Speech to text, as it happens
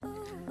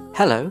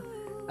Hello,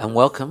 and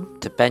welcome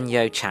to Ben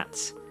Yo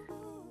Chats.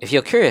 If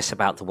you're curious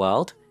about the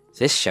world,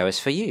 this show is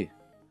for you.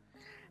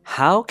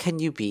 How can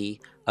you be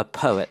a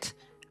poet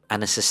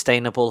and a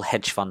sustainable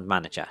hedge fund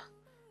manager?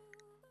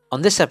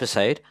 On this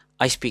episode,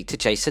 I speak to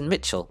Jason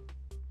Mitchell.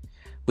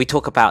 We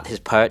talk about his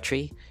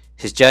poetry,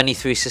 his journey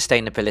through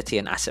sustainability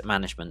and asset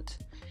management,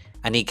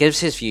 and he gives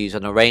his views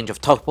on a range of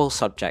topical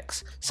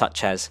subjects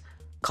such as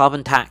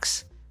carbon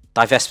tax,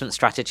 divestment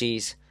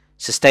strategies,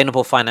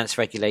 sustainable finance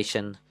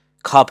regulation,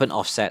 carbon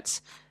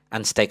offsets,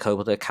 and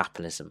stakeholder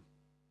capitalism.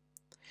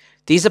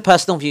 These are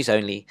personal views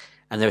only,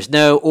 and there is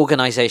no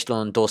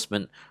organizational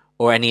endorsement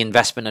or any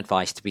investment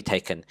advice to be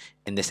taken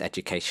in this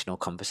educational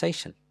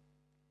conversation.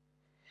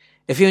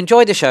 If you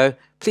enjoy the show,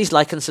 please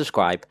like and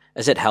subscribe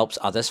as it helps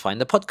others find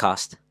the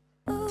podcast.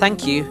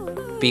 Thank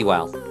you. Be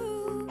well.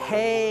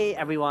 Hey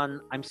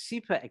everyone, I'm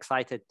super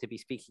excited to be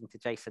speaking to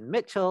Jason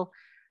Mitchell.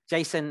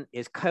 Jason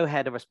is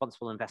co-head of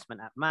responsible investment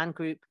at Man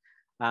Group.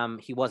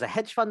 He was a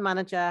hedge fund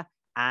manager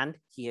and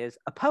he is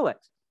a poet.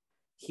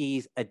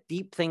 He's a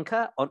deep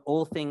thinker on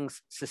all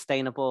things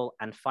sustainable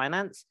and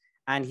finance,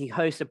 and he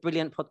hosts a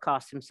brilliant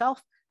podcast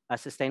himself, A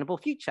Sustainable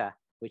Future,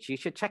 which you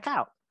should check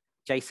out.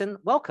 Jason,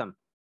 welcome.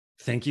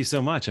 Thank you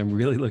so much. I'm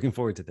really looking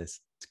forward to this.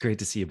 It's great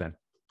to see you, Ben.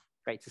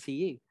 Great to see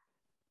you.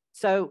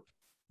 So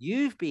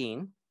you've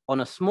been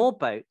on a small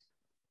boat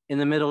in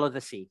the middle of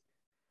the sea,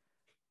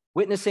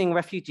 witnessing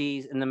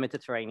refugees in the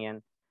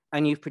Mediterranean,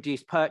 and you've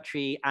produced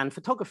poetry and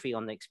photography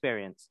on the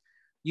experience.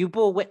 You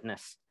bore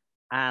witness,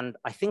 and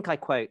I think I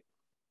quote,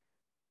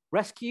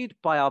 "Rescued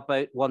by our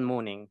boat one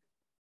morning,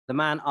 the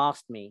man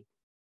asked me,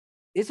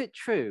 'Is it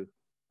true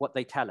what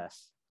they tell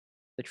us,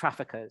 the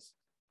traffickers,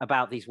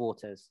 about these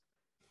waters,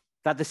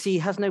 that the sea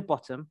has no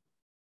bottom?'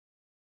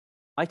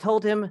 I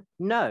told him,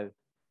 'No,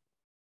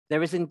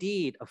 there is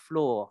indeed a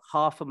floor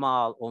half a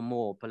mile or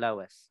more below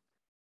us,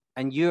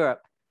 and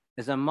Europe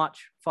is a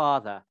much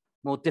farther,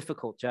 more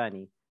difficult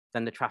journey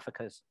than the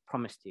traffickers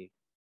promised you.'"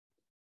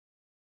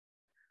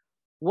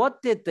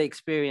 What did the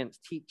experience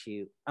teach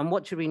you, and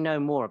what should we know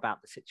more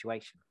about the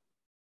situation?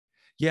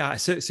 Yeah,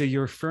 so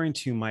you're referring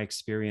to my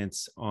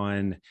experience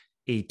on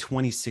a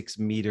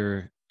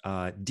 26-meter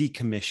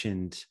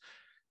decommissioned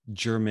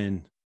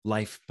German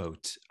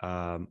lifeboat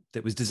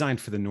that was designed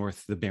for the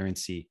North, the Barents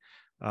Sea.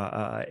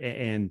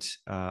 And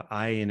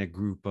I and a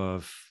group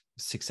of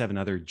 6, 7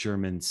 other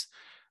Germans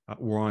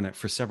were on it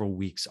for several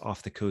weeks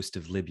off the coast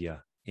of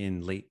Libya in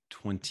late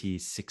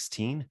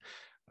 2016.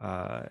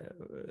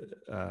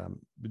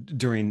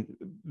 During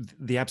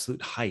the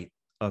absolute height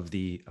of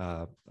the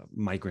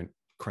migrant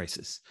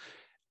crisis.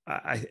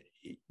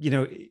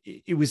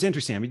 It was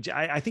interesting. I mean,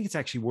 I think it's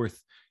actually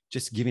worth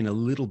just giving a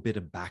little bit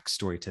of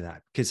backstory to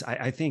that, because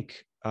I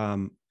think,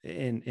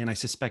 and I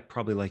suspect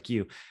probably like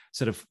you,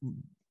 sort of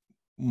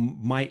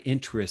my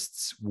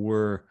interests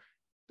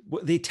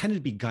they tended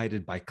to be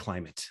guided by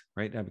climate,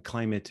 right?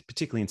 Climate,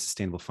 particularly in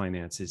sustainable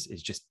finance,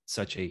 is just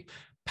such a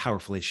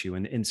powerful issue,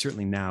 and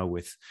certainly now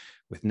with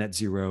net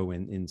zero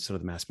and in sort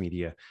of the mass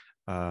media,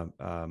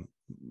 into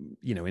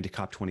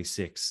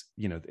COP26,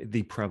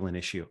 the prevalent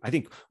issue. I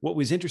think what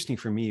was interesting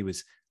for me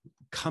was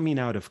coming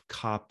out of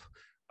COP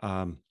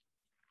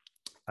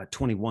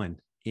 21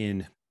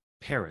 in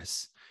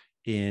Paris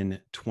at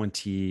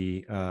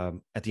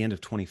the end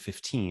of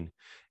 2015,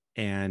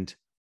 and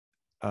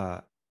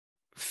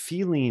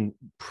feeling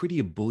pretty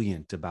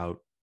ebullient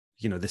about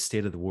the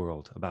state of the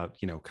world, about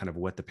kind of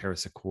what the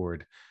Paris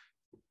Accord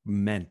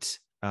meant.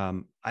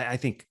 I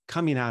think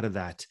coming out of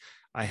that,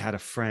 I had a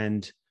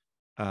friend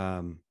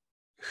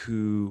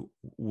who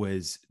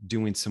was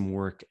doing some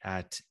work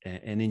at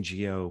an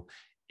NGO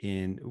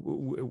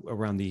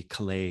around the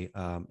Calais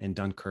and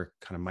Dunkirk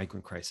kind of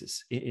migrant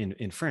crisis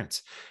in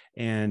France,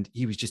 and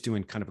he was just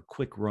doing kind of a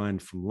quick run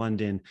from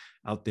London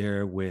out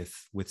there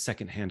with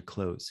secondhand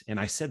clothes, and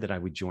I said that I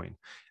would join.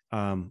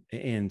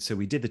 And so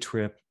we did the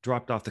trip,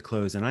 dropped off the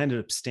clothes, and I ended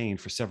up staying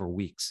for several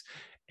weeks.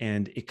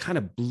 And it kind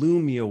of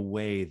blew me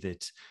away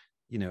that,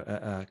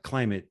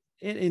 climate,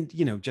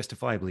 and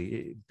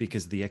justifiably,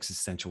 because of the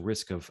existential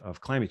risk of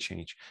climate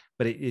change,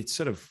 but it's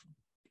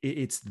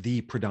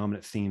the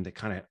predominant theme that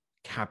kind of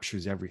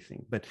captures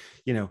everything. But,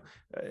 there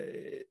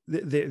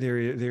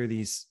are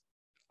these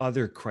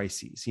other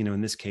crises,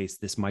 in this case,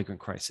 this migrant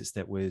crisis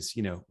that was,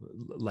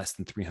 less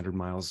than 300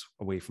 miles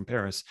away from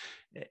Paris,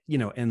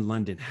 and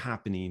London,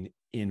 happening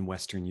in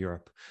Western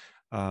Europe,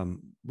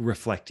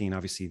 reflecting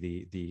obviously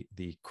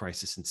the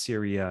crisis in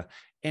Syria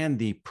and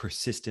the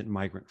persistent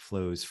migrant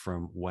flows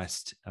from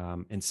West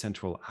and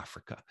Central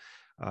Africa.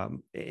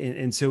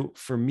 And so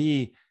for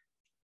me,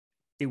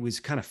 it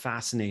was kind of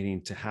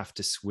fascinating to have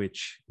to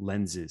switch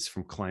lenses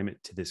from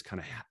climate to this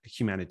kind of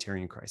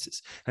humanitarian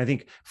crisis. And I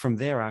think from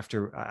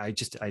thereafter, I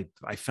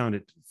found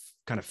it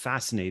kind of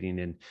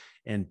fascinating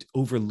and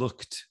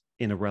overlooked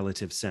in a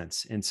relative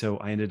sense. And so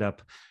I ended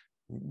up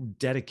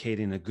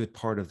dedicating a good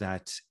part of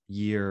that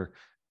year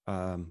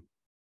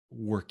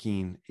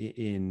working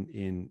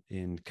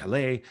in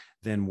Calais,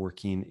 then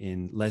working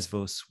in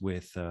Lesvos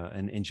with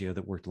an NGO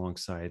that worked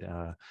alongside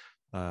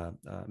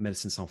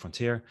Médecins Sans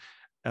Frontières,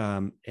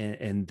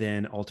 and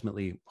then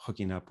ultimately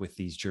hooking up with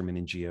these German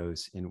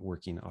NGOs and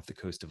working off the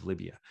coast of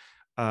Libya.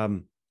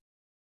 Um,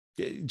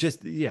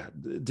 yeah,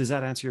 does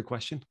that answer your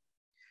question?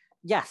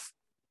 Yes,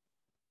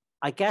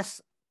 I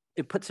guess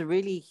it puts a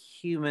really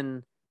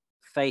human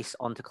face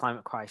onto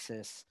climate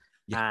crisis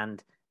Yeah.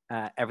 and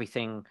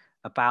everything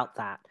about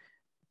that.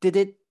 Did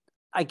it,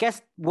 I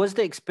guess, was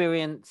the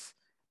experience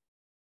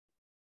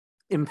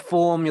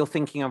inform your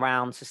thinking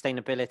around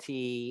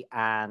sustainability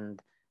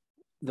and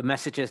the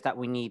messages that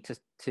we need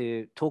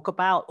to talk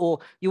about? Or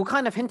you were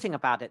kind of hinting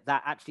about it,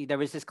 that actually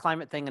there is this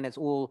climate thing and it's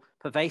all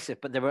pervasive,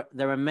 but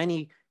there are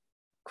many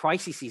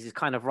crises is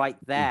kind of right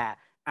Mm. there,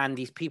 and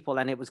these people,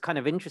 and it was kind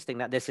of interesting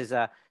that this is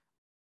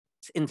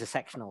it's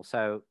intersectional.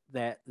 So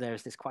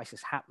there's this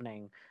crisis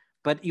happening,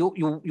 but your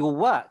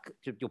work,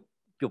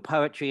 your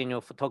poetry and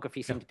your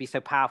photography Yeah. seem to be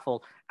so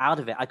powerful out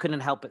of it. I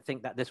couldn't help but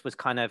think that this was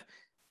kind of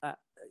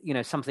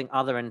something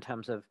other in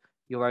terms of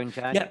your own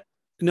journey. Yeah.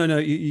 No,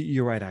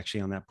 you're right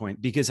actually on that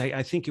point, because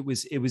I think it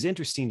was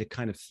interesting to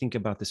kind of think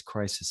about this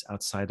crisis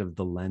outside of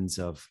the lens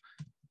of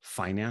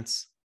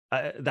finance.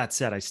 That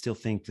said, I still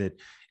think that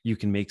you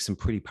can make some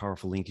pretty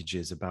powerful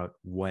linkages about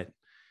what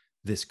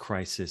this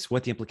crisis,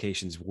 what the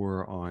implications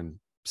were on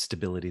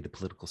stability, the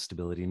political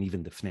stability, and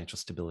even the financial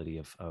stability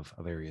of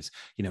areas.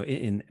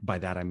 By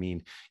that I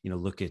mean,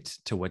 look at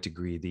to what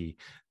degree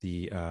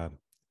the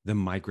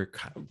migrant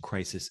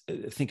crisis.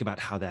 Think about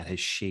how that has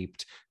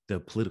shaped the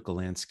political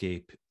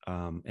landscape,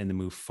 and the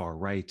move far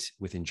right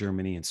within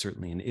Germany and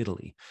certainly in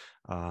Italy,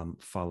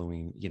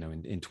 following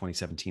in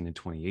 2017 and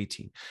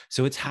 2018.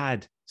 So it's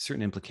had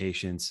certain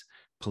implications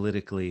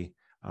politically,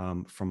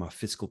 from a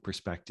fiscal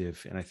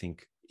perspective, and I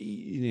think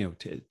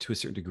to a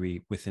certain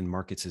degree within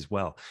markets as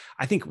well.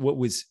 I think what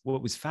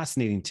was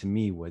fascinating to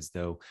me was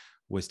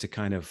to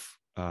kind of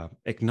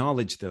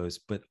acknowledge those,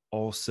 but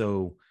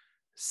also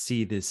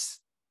see this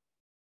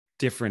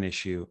different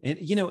issue.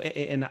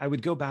 And I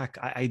would go back.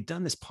 I'd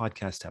done this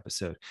podcast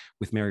episode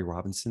with Mary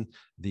Robinson,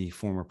 the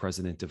former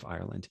president of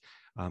Ireland,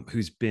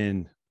 who's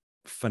been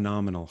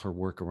phenomenal. Her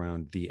work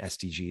around the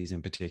SDGs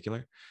in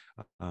particular.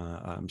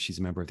 She's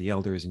a member of the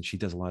Elders, and she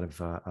does a lot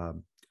of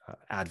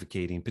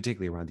advocating,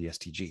 particularly around the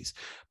SDGs.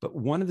 But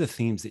one of the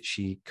themes that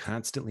she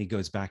constantly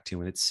goes back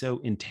to, and it's so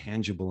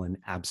intangible and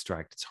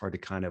abstract, it's hard to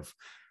kind of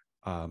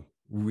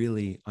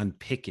really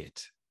unpick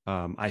it.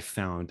 I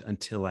found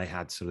until I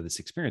had sort of this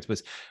experience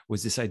was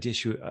this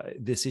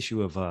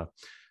issue of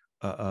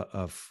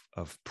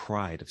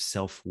pride, of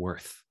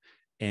self-worth.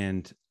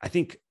 And I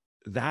think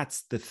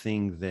that's the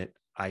thing that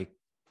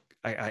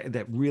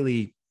that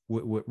really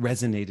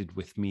resonated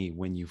with me,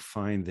 when you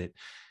find that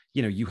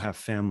you have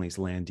families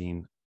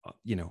landing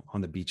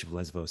on the beach of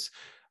Lesbos,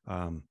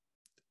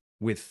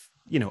 with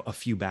a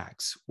few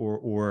bags,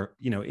 or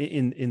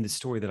in the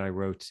story that I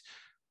wrote.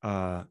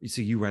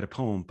 So you read a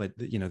poem, but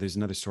there's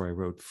another story I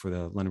wrote for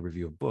the London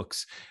Review of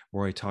Books,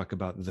 where I talk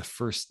about the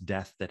first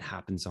death that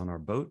happens on our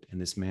boat, and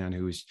this man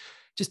who is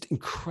just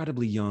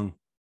incredibly young,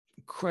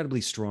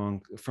 incredibly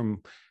strong,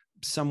 from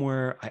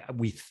somewhere,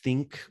 we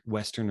think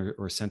Western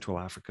or Central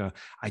Africa.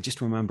 I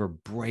just remember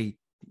bright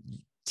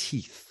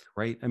teeth,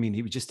 right? I mean,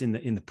 he was just in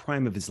the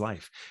prime of his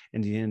life,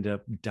 and he ended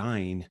up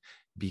dying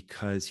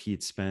because he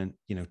had spent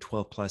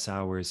 12 plus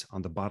hours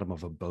on the bottom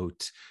of a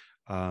boat,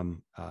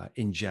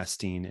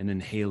 ingesting and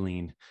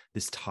inhaling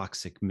this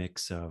toxic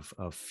mix of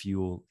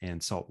fuel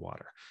and salt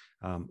water,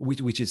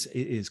 which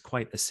is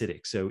quite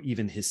acidic. So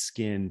even his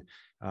skin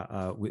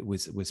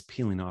was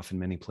peeling off in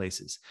many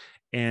places.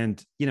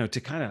 And to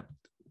kind of,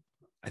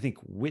 I think,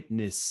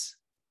 witness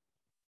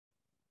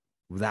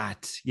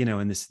that,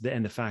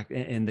 and the fact,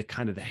 and the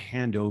kind of the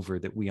handover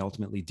that we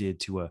ultimately did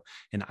to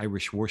an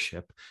Irish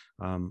warship,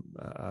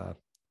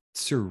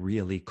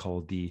 surreally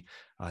called the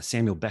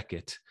Samuel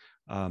Beckett.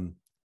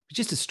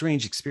 Just a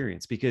strange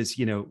experience, because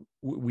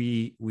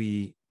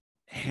we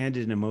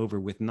handed him over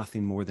with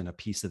nothing more than a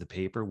piece of the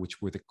paper,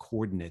 which were the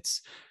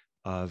coordinates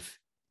of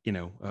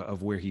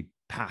where he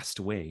passed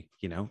away,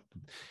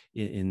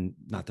 in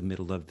not the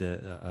middle of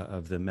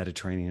the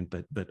Mediterranean,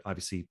 but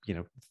obviously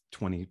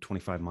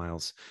 20-25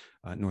 miles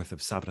north of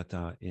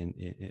Sabrata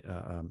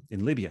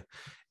in Libya.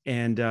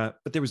 And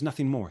but there was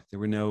nothing more. There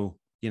were no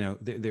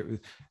there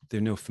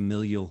are no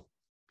familial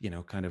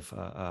kind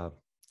of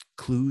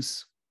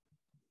clues.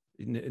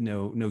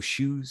 No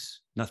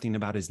shoes, nothing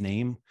about his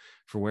name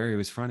for where he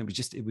was from.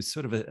 It was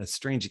sort of a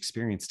strange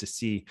experience to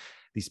see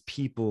these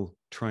people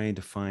trying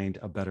to find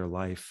a better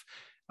life,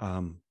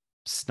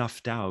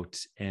 snuffed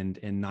out, and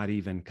not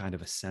even kind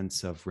of a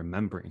sense of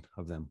remembering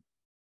of them.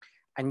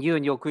 And you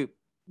and your group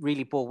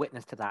really bore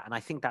witness to that. And I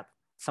think that's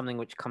something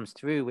which comes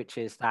through, which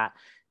is that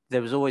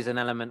there was always an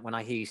element when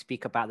I hear you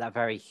speak about that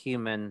very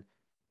human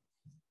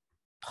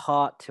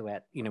part to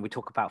it. We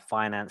talk about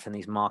finance and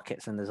these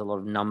markets, and there's a lot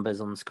of numbers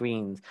on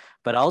screens,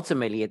 but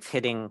ultimately it's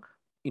hitting,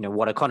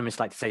 what economists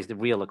like to say is the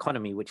real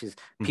economy, which is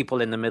people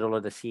in the middle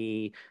of the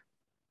sea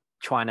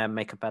trying to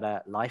make a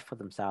better life for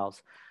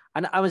themselves.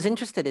 And I was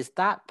interested, is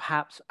that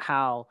perhaps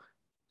how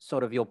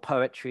sort of your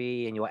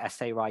poetry and your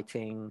essay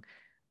writing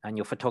and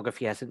your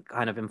photography has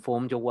kind of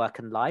informed your work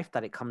and life,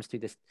 that it comes to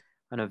this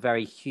kind of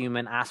very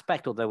human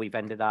aspect, although we've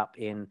ended up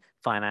in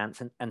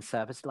finance and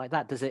service like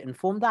that. Does it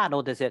inform that,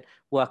 or does it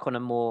work on a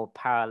more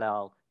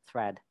parallel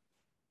thread?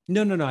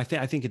 No. I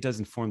think it does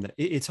inform that.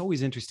 It's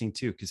always interesting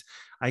too, because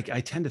I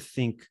tend to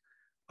think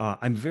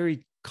I'm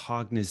very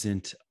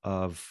cognizant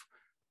of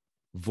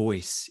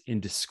voice in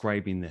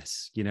describing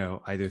this,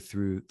 either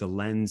through the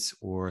lens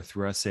or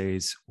through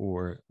essays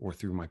or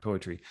through my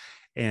poetry,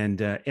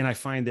 and I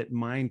find that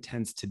mine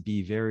tends to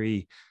be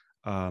very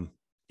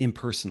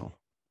impersonal.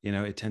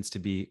 It tends to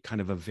be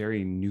kind of a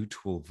very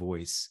neutral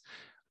voice.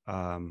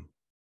 Um,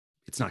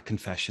 it's not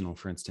confessional,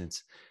 for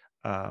instance.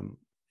 Um,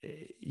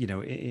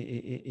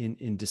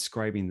 in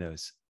describing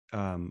those,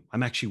 I'm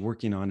actually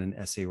working on an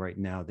essay right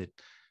now that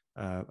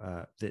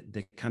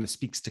kind of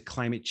speaks to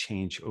climate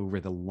change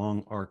over the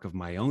long arc of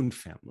my own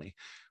family,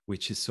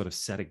 which is sort of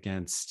set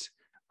against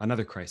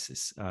another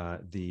crisis,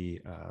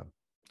 the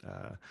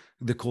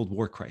Cold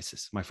War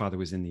crisis. My father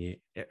was in the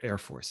Air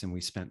Force, and I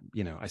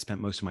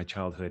spent most of my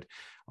childhood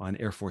on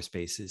Air Force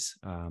bases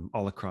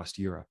all across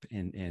Europe,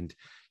 and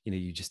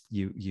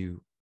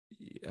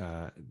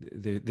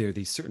there are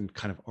these certain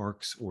kind of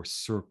arcs or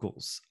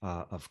circles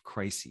of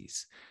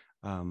crises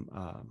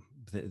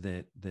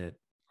that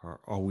are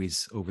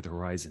always over the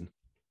horizon.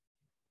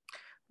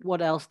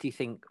 What else do you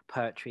think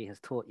poetry has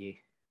taught you?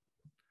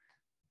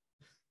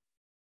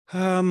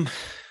 I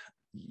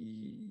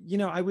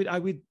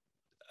would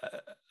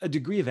a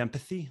degree of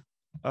empathy.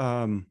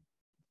 I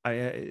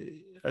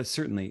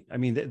certainly. I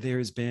mean,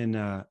 there's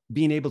been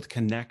being able to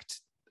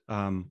connect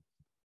to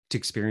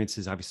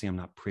experiences. Obviously, I'm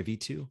not privy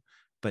to,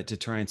 but to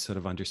try and sort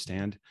of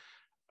understand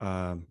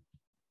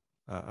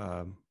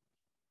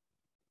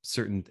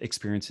certain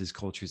experiences,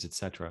 cultures,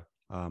 etc.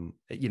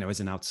 As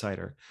an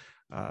outsider,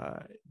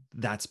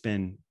 that's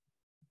been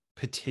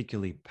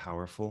particularly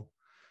powerful.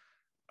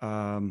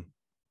 I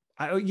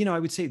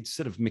would say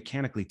sort of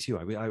mechanically too.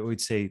 I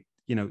would say,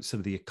 sort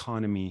of the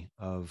economy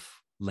of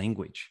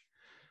language.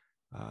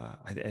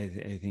 I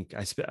think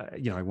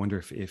I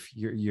wonder if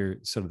you're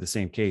sort of the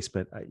same case,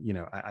 but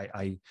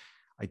I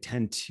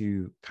tend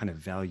to kind of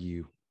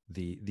value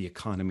the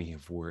economy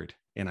of word,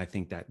 and I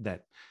think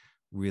that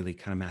really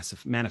kind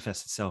of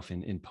manifests itself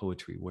in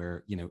poetry,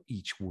 where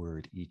each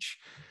word, each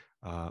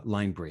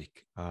line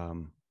break,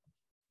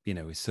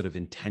 is sort of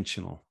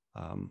intentional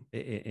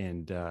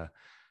and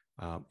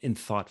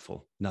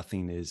thoughtful.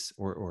 Nothing is,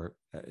 or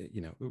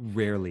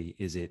rarely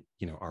is it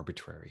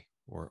arbitrary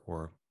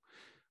or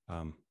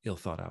ill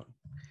thought out.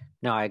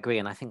 No, I agree,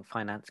 and I think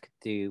finance could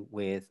do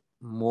with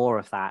more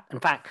of that. In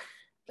fact,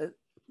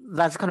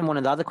 that's kind of one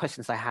of the other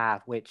questions I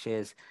have, which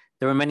is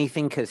there are many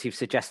thinkers who've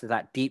suggested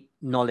that deep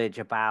knowledge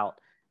about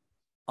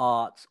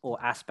arts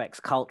or aspects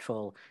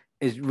cultural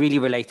is really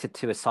related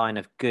to a sign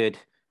of good,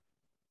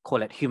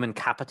 call it human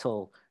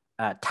capital,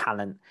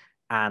 talent,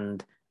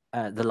 and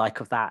the like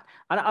of that.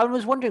 And I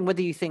was wondering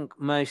whether you think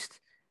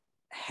most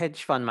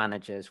hedge fund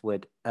managers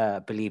would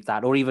believe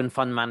that, or even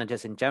fund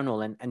managers in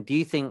general. And do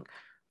you think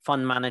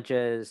fund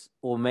managers,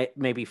 or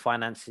maybe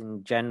finance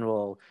in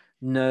general,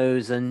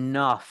 knows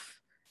enough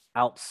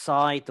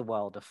outside the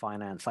world of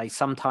finance? I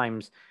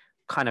sometimes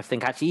kind of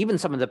think actually even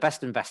some of the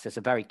best investors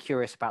are very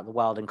curious about the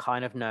world and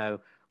kind of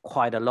know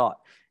quite a lot.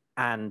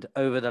 And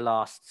over the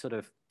last sort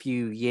of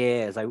few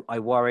years, I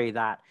worry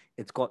that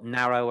it's got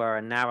narrower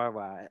and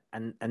narrower.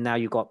 And now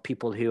you've got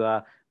people who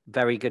are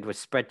very good with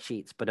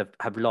spreadsheets, but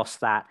have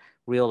lost that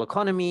real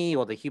economy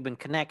or the human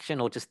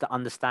connection or just the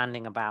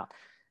understanding about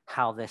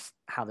how this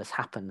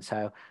happens.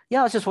 So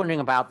yeah, I was just wondering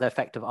about the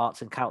effect of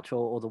arts and culture,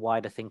 or the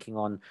wider thinking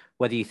on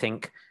whether you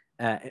think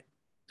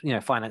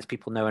finance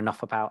people know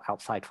enough about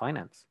outside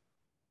finance.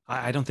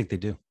 I don't think they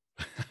do.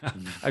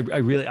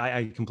 Mm.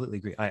 I completely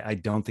agree. I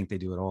don't think they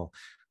do at all.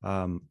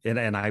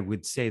 And I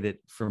would say that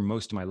for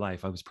most of my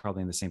life, I was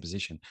probably in the same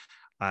position.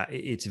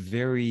 It's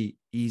very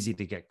easy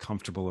to get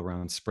comfortable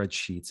around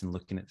spreadsheets and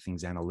looking at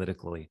things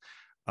analytically,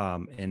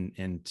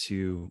 and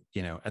to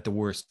at the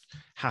worst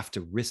have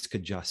to risk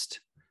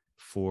adjust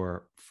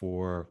for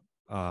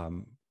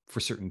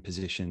certain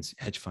positions,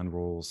 hedge fund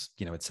roles,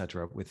 et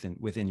cetera,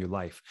 within your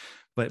life.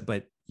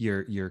 But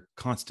you're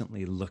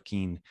constantly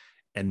looking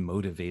and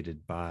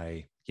motivated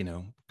by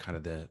kind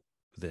of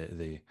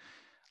the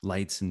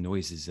lights and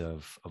noises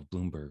of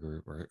Bloomberg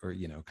or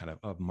kind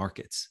of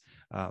markets.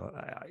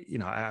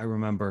 I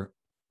remember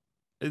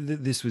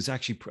this was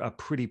actually a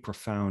pretty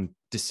profound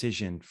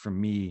decision for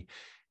me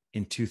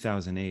in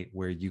 2008,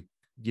 where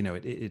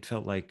it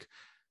felt like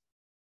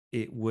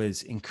it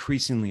was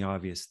increasingly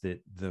obvious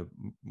that the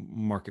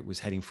market was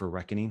heading for a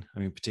reckoning. I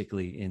mean,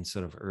 particularly in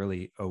sort of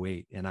early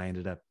 '08, and I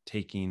ended up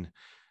taking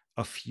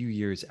a few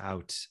years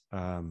out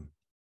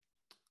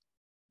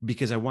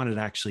because I wanted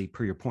to actually,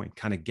 per your point,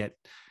 kind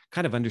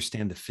of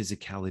understand the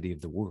physicality of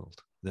the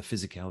world, the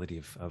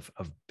physicality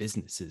of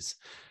businesses,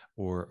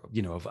 or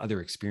of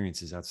other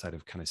experiences outside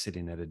of kind of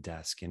sitting at a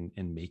desk and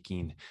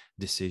making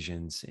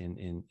decisions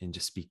and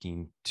just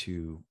speaking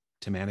to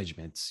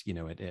managements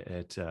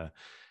at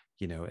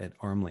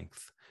arm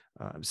length.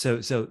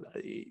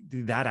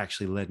 That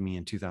actually led me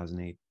in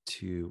 2008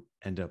 to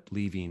end up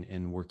leaving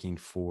and working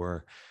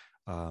for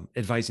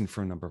advising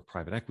for a number of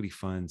private equity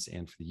funds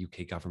and for the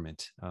UK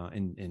government,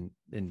 and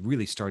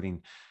really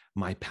starting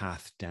my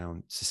path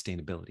down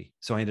sustainability.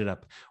 So I ended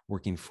up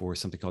working for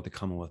something called the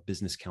Commonwealth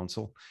Business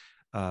Council,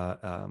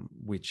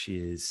 which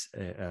is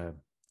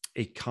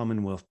a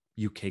Commonwealth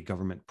UK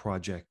government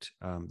project.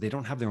 They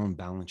don't have their own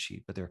balance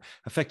sheet, but they're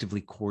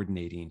effectively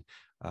coordinating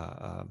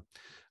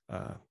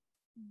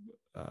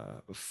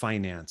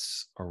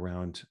finance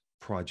around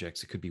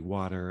projects. It could be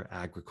water,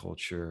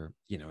 agriculture,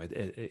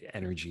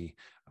 energy,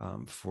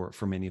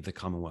 for many of the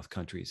Commonwealth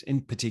countries.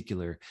 In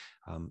particular,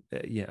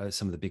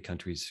 some of the big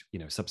countries,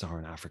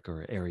 sub-Saharan Africa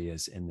or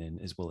areas, and then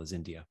as well as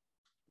India.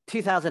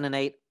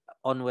 2008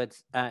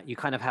 onwards, you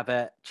kind of have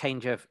a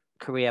change of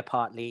career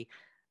partly,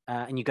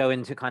 and you go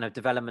into kind of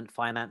development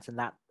finance and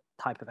that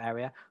type of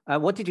area.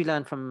 What did you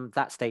learn from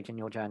that stage in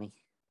your journey?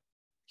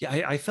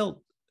 Yeah, I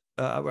felt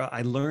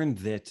I learned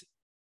that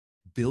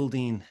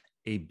building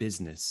a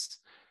business,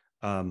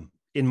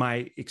 in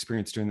my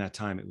experience during that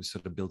time, it was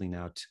sort of building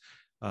out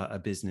a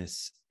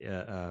business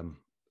in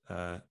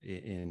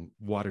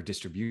water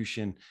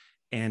distribution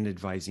and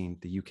advising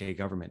the UK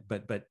government,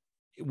 but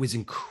it was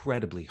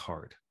incredibly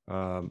hard.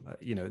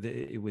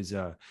 It was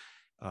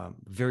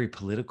very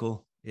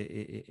political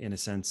in a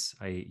sense.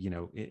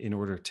 In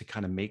order to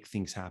kind of make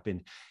things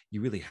happen,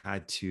 you really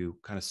had to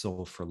kind of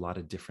solve for a lot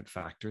of different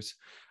factors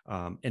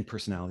and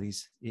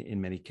personalities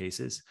in many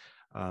cases.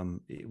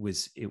 It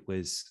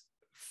was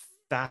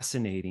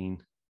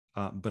fascinating,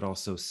 but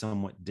also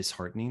somewhat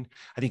disheartening.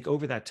 I think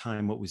over that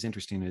time, what was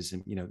interesting is,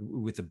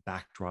 with the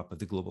backdrop of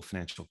the global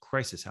financial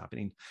crisis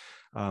happening,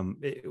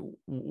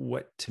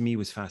 what to me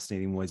was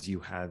fascinating was you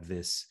had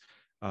this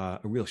a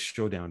real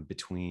showdown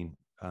between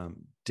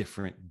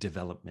different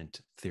development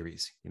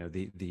theories.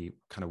 The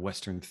kind of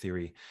Western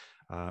theory,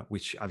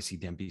 which obviously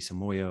Dambisa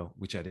Moyo,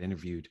 which I'd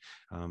interviewed,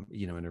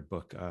 in her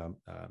book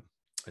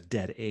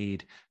Dead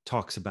Aid,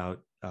 talks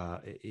about,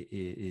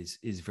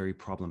 is very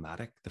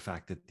problematic. The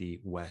fact that the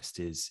West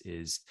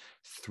is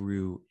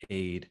through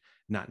aid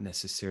not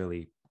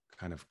necessarily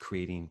kind of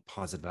creating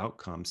positive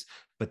outcomes,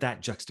 but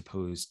that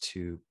juxtaposed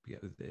to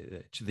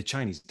the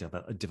Chinese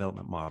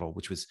development model,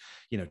 which was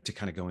to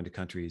kind of go into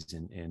countries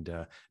and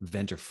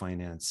vendor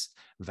finance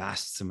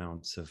vast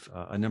amounts of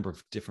a number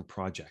of different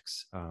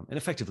projects, and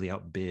effectively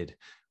outbid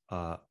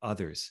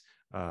others.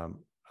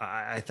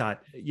 I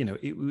thought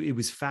it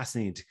was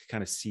fascinating to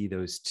kind of see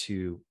those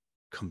two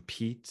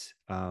compete,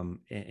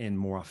 and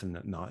more often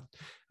than not,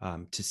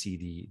 to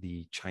see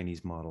the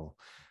Chinese model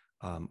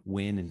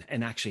win,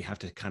 and actually have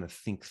to kind of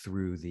think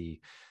through the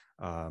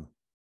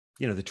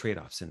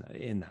trade-offs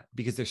in that,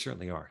 because there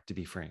certainly are, to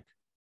be frank.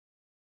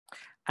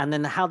 And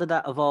then how did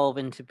that evolve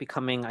into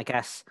becoming, I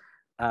guess,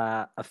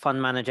 a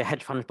fund manager,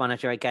 hedge fund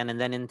manager again, and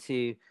then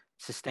into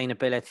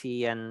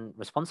sustainability and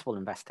responsible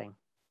investing?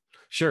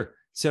 Sure.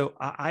 So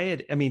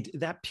I mean,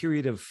 that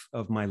period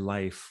of my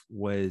life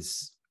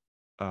was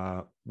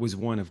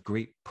one of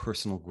great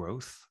personal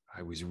growth.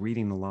 I was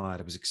reading a lot.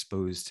 I was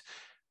exposed,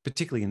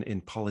 particularly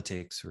in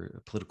politics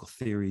or political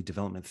theory,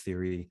 development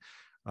theory.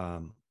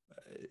 I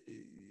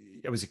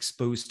was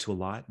exposed to a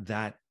lot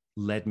that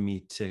led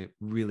me to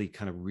really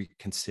kind of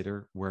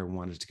reconsider where I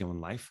wanted to go in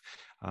life.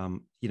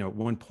 At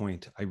one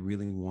point, I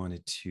really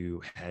wanted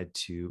to head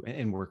to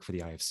and work for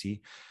the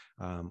IFC,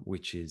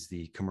 which is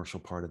the commercial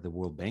part of the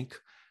World Bank,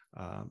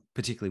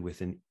 particularly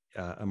with an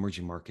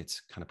emerging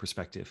markets kind of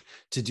perspective.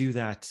 To do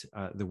that,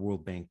 the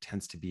World Bank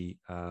tends to be,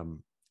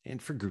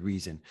 and for good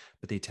reason,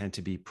 but they tend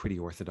to be pretty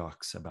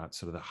orthodox about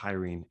sort of the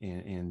hiring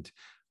and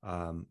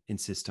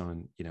insist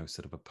on,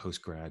 sort of a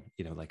post-grad,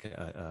 like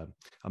a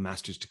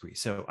master's degree.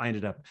 So I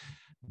ended up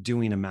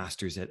doing a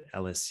master's at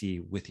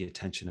LSE with the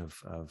intention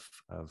of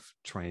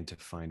trying to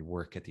find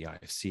work at the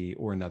IFC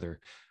or another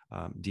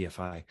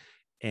DFI.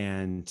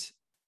 And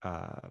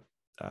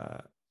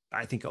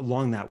I think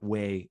along that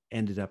way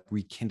ended up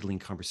rekindling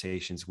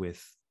conversations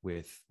with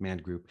Man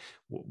Group.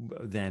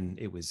 Then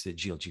it was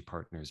GLG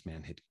Partners.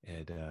 Man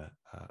had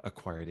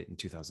acquired it in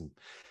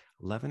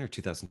 2011 or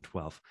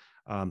 2012.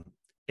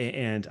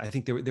 And I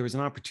think there was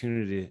an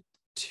opportunity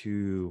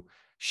to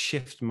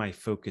shift my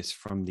focus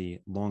from the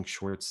long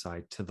short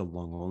side to the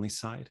long only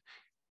side,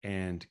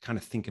 and kind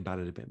of think about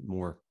it a bit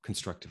more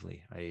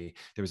constructively. There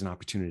was an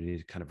opportunity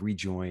to kind of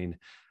rejoin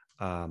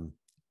and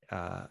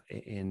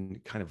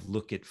kind of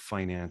look at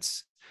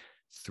finance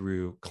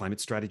through climate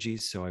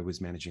strategies. So I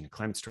was managing a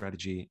climate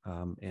strategy,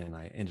 and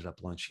I ended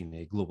up launching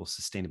a global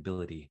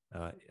sustainability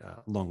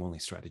long only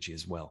strategy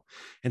as well.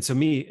 And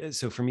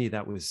so for me,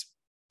 that was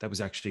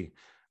actually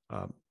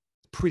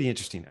pretty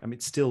interesting. I mean,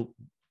 it's still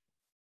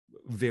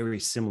very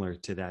similar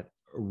to that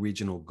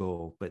original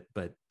goal,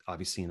 but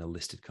obviously in a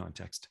listed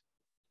context.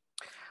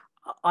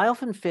 I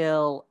often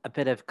feel a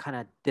bit of kind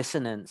of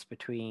dissonance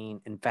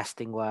between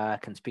investing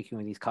work and speaking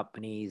with these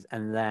companies,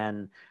 and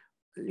then,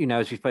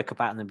 as we spoke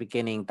about in the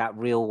beginning, that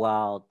real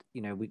world,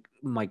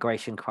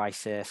 migration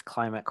crisis,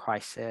 climate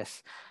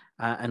crisis,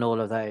 and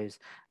all of those.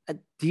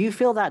 Do you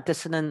feel that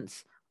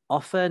dissonance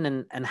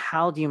often, and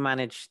how do you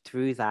manage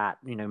through that?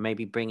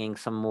 Maybe bringing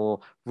some more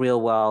real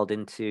world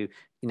into,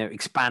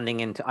 expanding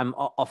into. I'm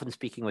often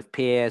speaking with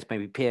peers,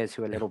 maybe peers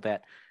who are a Yeah. little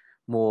bit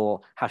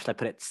more, how should I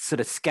put it, sort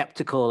of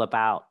skeptical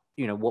about,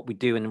 what we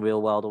do in the real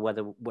world, or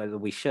whether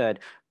we should.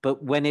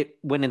 But when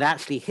it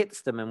actually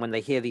hits them, and when they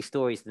hear these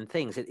stories and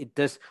things, it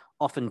does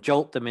often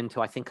jolt them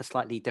into, I think, a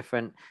slightly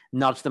different,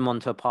 nudge them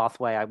onto a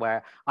pathway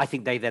where I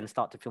think they then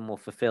start to feel more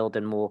fulfilled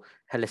and more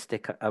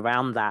holistic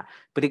around that.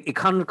 But it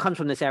kind of comes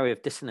from this area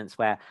of dissonance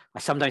where I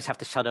sometimes have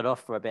to shut it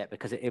off for a bit,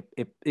 because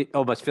it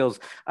almost feels,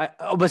 I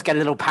almost get a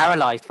little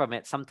paralyzed from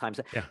it sometimes.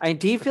 Yeah. I mean,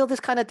 do you feel this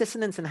kind of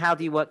dissonance, and how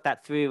do you work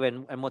that through,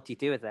 and what do you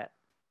do with it?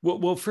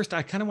 Well, first,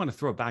 I kind of want to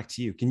throw it back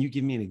to you. Can you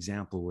give me an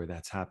example where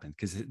that's happened?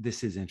 Because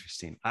this is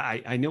interesting.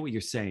 I know what you're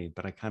saying,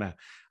 but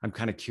I'm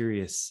kind of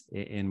curious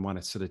and want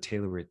to sort of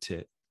tailor it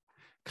to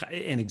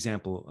an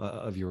example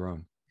of your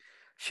own.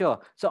 Sure.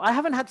 So I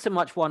haven't had so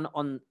much one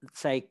on,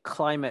 say,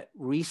 climate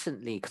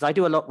recently, because I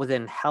do a lot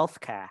within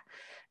healthcare.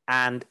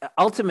 And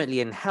ultimately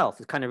in health,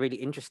 it's kind of really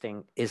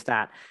interesting, is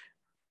that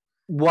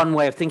one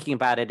way of thinking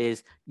about it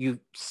is you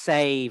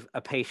save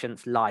a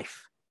patient's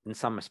life in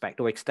some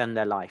respect, or extend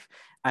their life.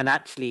 And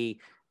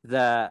actually,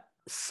 the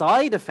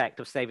side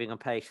effect of saving a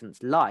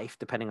patient's life,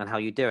 depending on how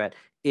you do it,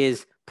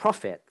 is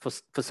profit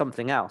for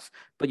something else.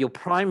 But your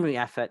primary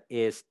effort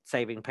is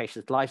saving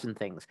patients' lives and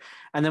things.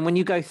 And then when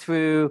you go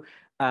through,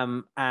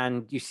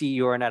 and you see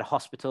you're in a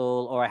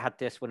hospital, or I had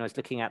this when I was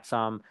looking at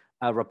some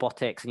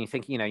robotics, and you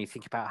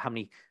think about how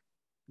many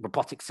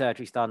robotic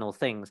surgeries done, or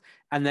things,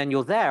 and then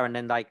you're there, and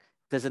then like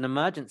there's an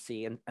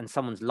emergency, and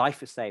someone's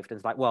life is saved, and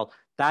it's like, well,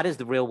 that is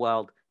the real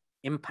world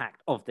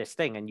impact of this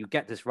thing, and you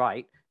get this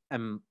right,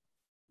 and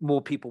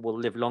more people will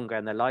live longer,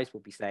 and their lives will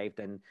be saved.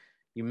 And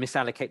you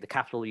misallocate the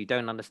capital, you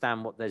don't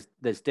understand what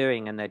there's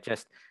doing, and they're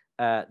just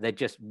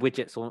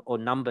widgets, or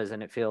numbers,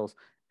 and it feels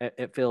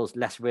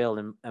less real,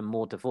 and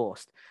more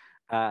divorced.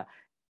 uh,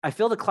 I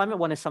feel the climate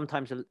one is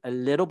sometimes a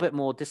little bit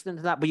more distant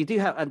to that, but you do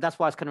have, and that's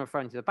why I was kind of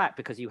referring to the back,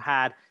 because you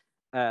had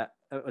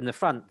in the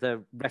front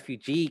the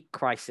refugee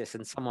crisis,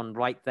 and someone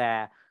right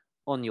there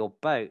on your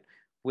boat,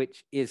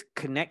 which is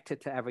connected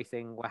to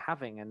everything we're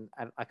having. And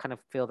I kind of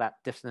feel that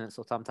dissonance,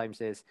 or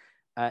sometimes is,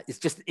 it's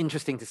just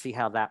interesting to see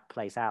how that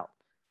plays out.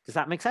 Does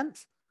that make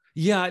sense?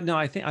 Yeah, no,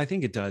 I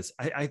think it does.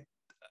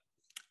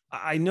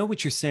 I know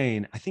what you're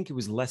saying. I think it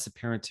was less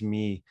apparent to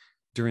me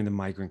during the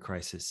migrant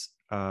crisis.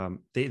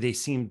 They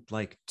seemed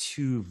like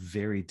two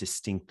very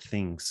distinct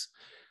things.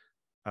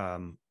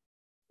 Um,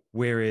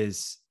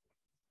 Whereas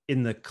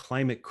in the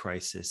climate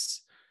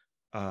crisis,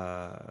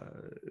 uh,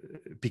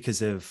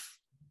 because of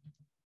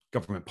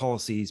government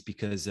policies,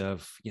 because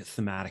of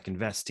thematic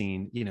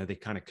investing, they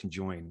kind of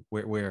conjoin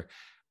where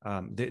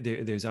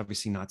there's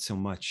obviously not so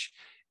much.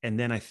 And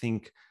then I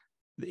think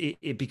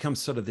it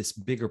becomes sort of this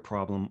bigger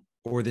problem,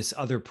 or this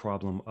other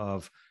problem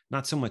of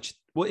not so much,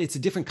 well, it's a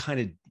different kind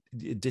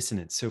of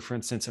dissonance. So for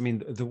instance, I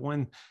mean, the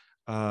one,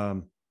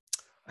 um,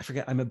 I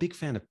forget, I'm a big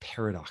fan of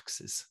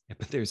paradoxes,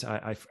 but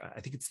I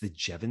think it's the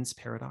Jevons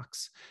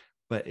paradox,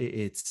 but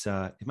it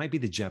might be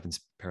the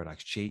Jevons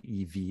paradox,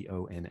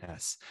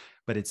 Jevons,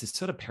 but it's this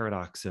sort of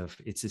paradox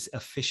it's this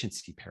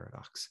efficiency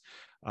paradox.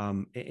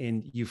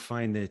 And you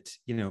find that,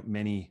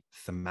 many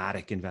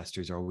thematic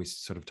investors are always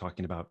sort of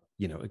talking about,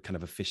 kind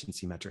of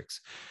efficiency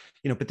metrics,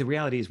 but the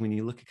reality is when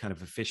you look at kind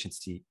of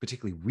efficiency,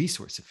 particularly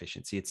resource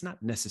efficiency, it's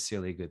not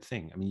necessarily a good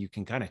thing. I mean, you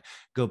can kind of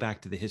go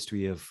back to the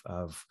history of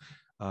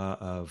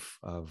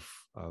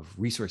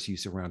resource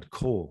use around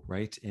coal,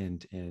 right?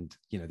 And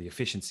the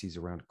efficiencies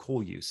around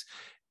coal use,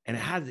 and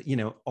it has,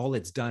 all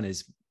it's done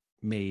is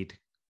made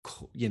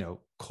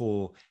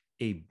coal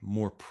a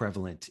more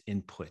prevalent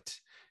input,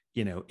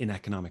 in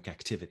economic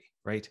activity,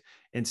 right?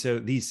 And so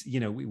these,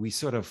 we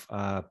sort of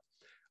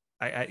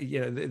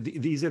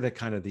these are the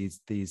kind of these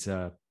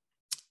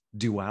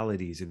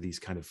dualities, or these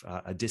kind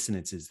of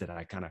dissonances that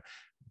I kind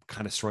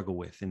of struggle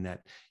with, in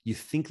that you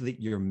think that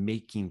you're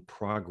making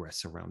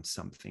progress around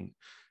something,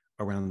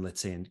 around,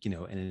 let's say, an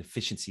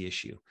efficiency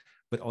issue,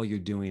 but all you're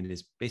doing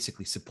is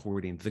basically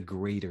supporting the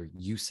greater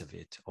use of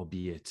it,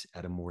 albeit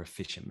at a more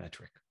efficient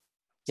metric.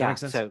 Does that Yeah. make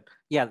sense? So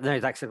yeah, no, that's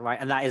exactly right,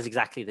 and that is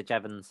exactly the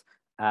Jevons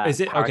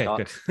Is it okay?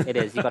 Good. paradox. It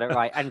is. You got it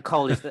right. And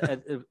coal is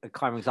a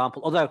prime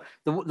example. Although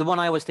the one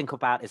I always think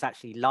about is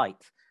actually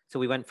light. So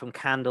we went from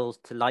candles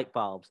to light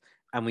bulbs,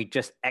 and we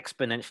just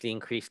exponentially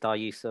increased our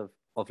use of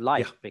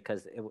light, Yeah.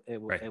 because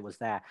Right. it was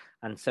there.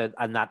 And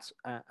that's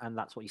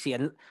what you see.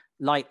 And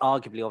light,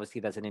 arguably, obviously,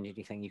 there's an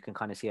energy thing. You can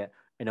kind of see it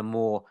in a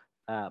more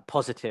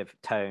positive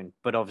tone,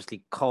 but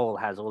obviously, coal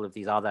has all of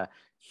these other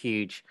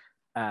huge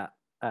uh,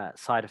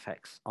 side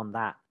effects on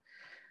that.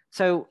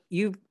 So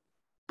you've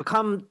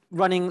become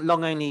running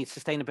long only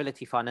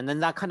sustainability fund, and then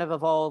that kind of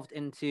evolved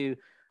into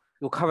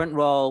your current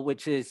role,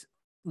 which is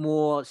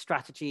more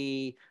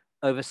strategy,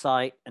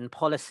 oversight, and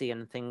policy,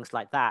 and things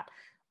like that.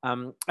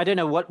 I don't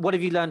know, what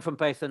have you learned from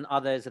both and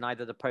others, and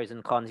either the pros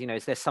and cons.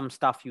 Is there some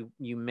stuff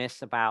you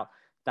miss about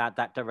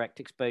that direct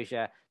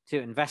exposure to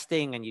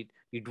investing, and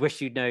you'd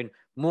wish you'd known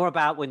more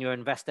about when you're an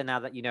investor now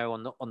that you know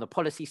on the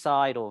policy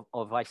side, or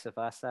vice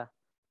versa?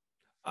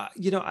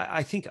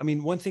 I think, I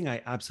mean, one thing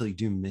I absolutely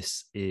do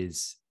miss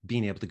is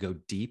being able to go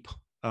deep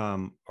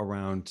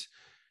around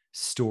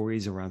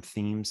stories, around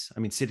themes. I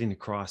mean, sitting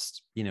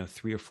across,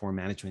 3 or 4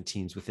 management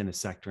teams within a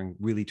sector and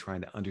really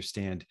trying to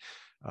understand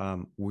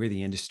where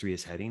the industry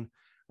is heading.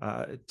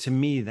 To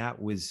me, that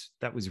was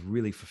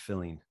really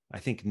fulfilling. I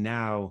think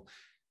now,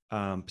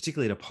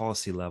 particularly at a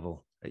policy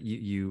level,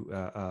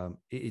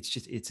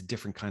 it's a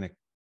different kind of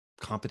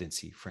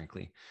competency,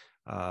 frankly,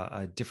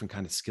 a different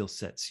kind of skill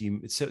set.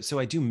 So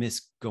I do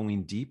miss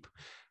going deep.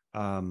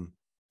 I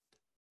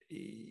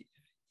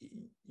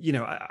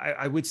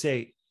would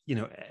say,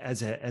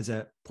 as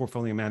a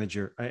portfolio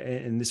manager,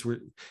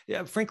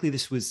 frankly,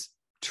 this was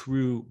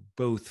true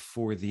both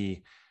for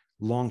the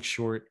long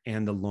short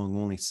and the long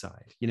only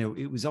side.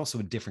 It was also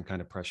a different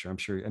kind of pressure. I'm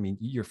sure, I mean,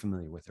 you're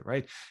familiar with it,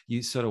 right?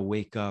 You sort of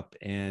wake up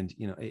and,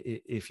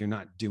 if you're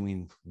not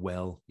doing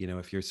well,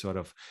 if you're sort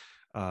of,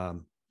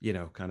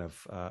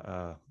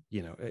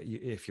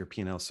 if your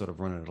P&L is sort of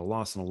running at a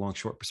loss in a long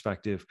short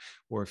perspective,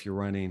 or if you're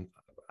running,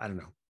 I don't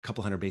know, a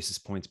couple hundred basis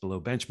points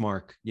below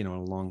benchmark, in a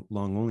long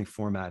only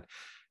format,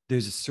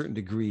 there's a certain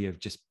degree of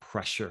just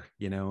pressure,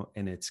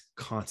 and it's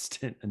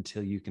constant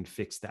until you can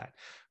fix that.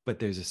 But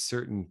there's a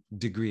certain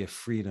degree of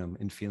freedom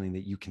in feeling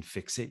that you can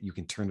fix it. You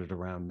can turn it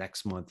around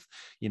next month,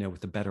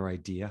 with a better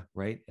idea,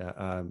 right?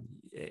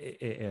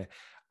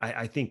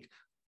 I think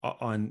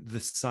on the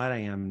side I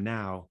am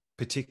now,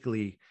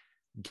 particularly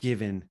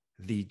given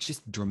the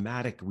just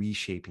dramatic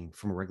reshaping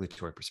from a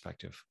regulatory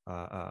perspective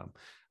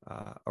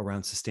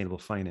around sustainable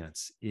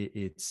finance,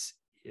 it's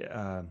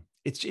a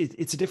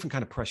different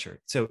kind of pressure.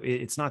 So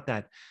it's not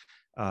that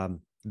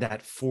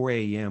that 4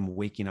 a.m.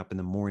 waking up in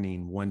the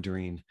morning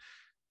wondering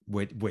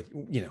what's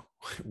going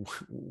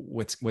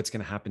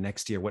to happen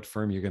next year, what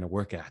firm you're going to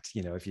work at,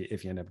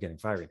 if you end up getting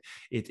fired.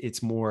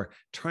 It's more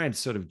trying to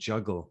sort of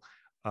juggle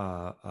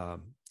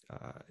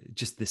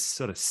just this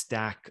sort of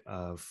stack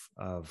of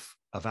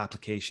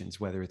applications,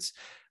 whether it's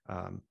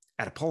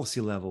at a policy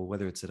level,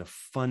 whether it's at a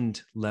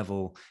fund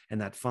level, and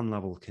that fund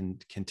level can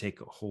take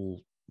a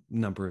whole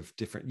number of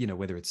different,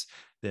 whether it's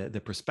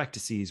the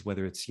prospectuses,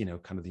 whether it's,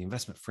 kind of the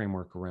investment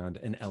framework around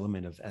an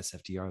element of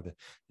SFDR,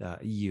 the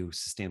EU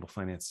Sustainable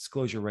Finance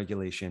Disclosure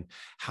Regulation,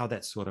 how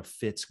that sort of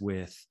fits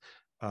with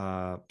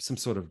some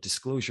sort of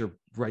disclosure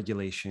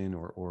regulation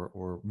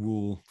or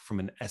rule from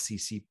an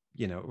SEC,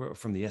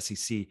 from the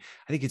SEC.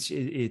 I think it's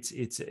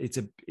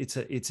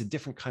a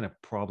different kind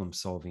of problem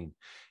solving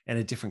and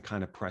a different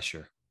kind of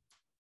pressure.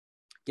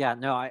 Yeah,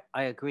 no,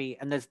 I agree.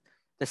 And there's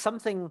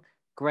something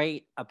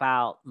great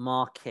about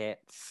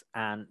markets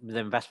and the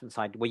investment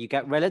side where you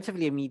get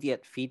relatively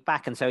immediate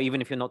feedback. And so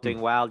even if you're not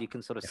doing well, you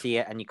can sort of see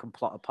it and you can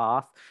plot a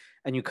path,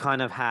 and you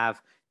kind of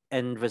have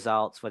end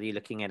results, whether you're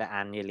looking at it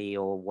annually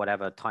or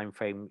whatever time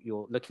frame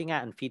you're looking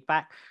at, and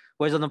feedback.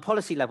 Whereas on the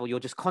policy level, you're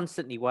just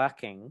constantly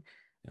working.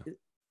 Yeah.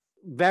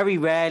 Very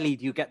rarely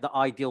do you get the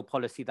ideal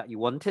policy that you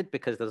wanted,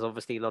 because there's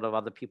obviously a lot of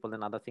other people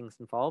and other things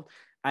involved.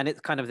 And it's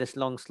kind of this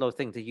long, slow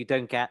thing that you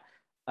don't get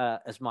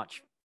as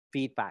much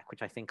feedback,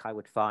 which I think I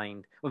would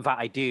find, in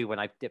fact, I do when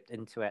I've dipped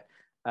into it,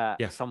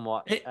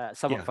 somewhat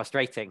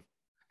frustrating.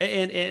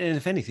 And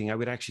if anything, I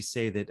would actually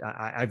say that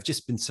I've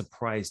just been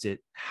surprised at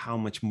how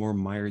much more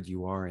mired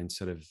you are in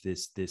sort of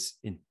this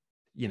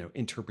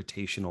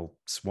interpretational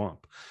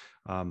swamp.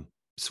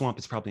 Swamp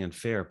is probably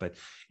unfair, but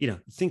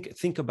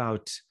think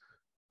about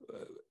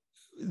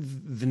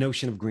the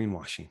notion of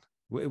greenwashing,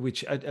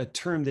 which a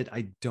term that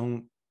I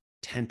don't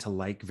tend to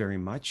like very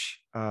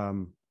much,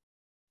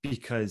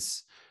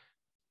 because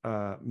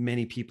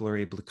many people are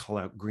able to call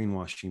out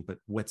greenwashing, but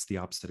what's the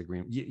opposite of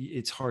green?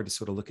 It's hard to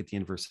sort of look at the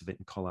inverse of it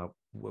and call out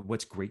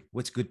what's great,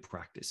 what's good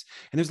practice.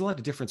 And there's a lot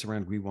of difference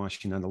around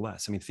greenwashing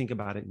nonetheless. I mean, think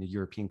about it in a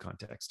European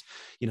context.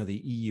 The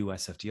EU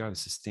SFDR, the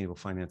Sustainable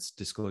Finance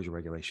Disclosure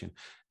Regulation,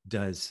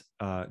 goes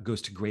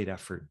to great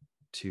effort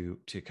to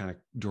kind of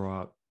draw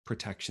out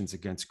protections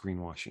against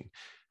greenwashing.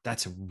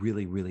 That's a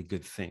really, really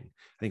good thing.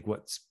 I think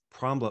what's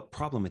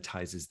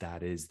problematizes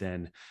that is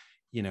then,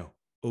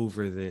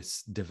 over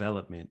this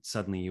development,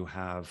 suddenly you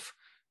have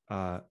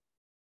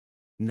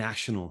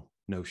national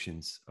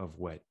notions of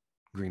what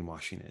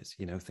greenwashing is.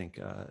 Think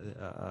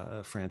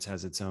France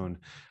has its own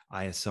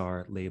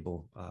ISR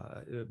label,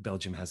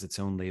 Belgium has its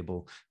own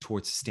label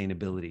towards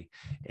sustainability,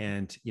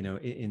 and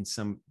in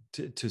some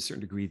to a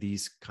certain degree,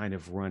 these kind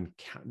of run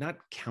not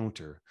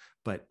counter,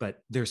 but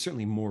there are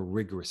certainly more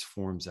rigorous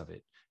forms of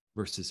it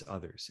versus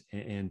others,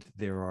 and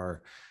there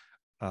are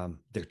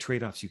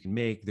trade-offs you can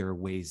make. There are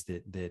ways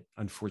that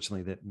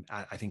unfortunately that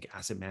I think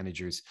asset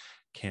managers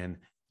can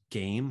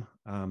game.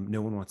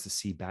 No one wants to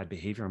see bad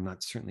behavior. I'm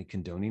not certainly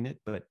condoning it,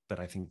 but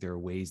I think there are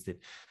ways that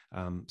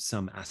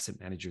some asset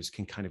managers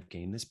can kind of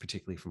game this,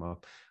 particularly from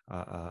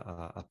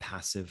a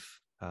passive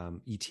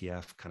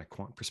ETF kind of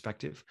quant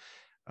perspective.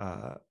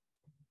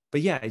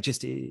 But yeah, I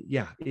think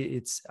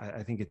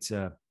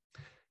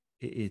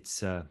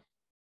it's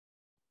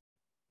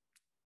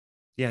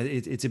Yeah,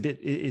 it's a bit,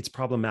 it's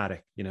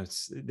problematic.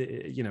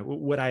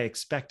 What I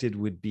expected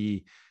would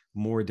be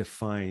more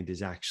defined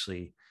is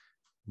actually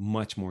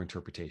much more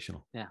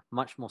interpretational. Yeah,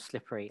 much more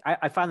slippery.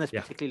 I found this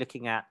Yeah. particularly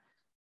looking at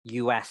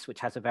US, which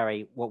has a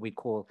very what we'd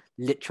call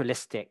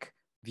literalistic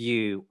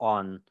view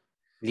on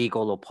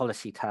legal or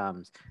policy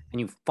terms,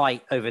 and you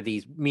fight over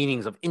these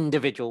meanings of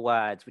individual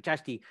words, which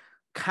actually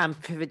can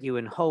pivot you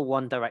in whole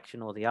one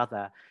direction or the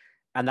other.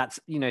 And that's,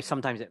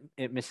 sometimes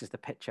it misses the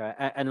picture.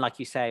 And like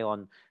you say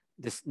on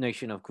this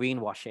notion of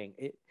greenwashing,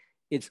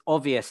 it's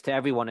obvious to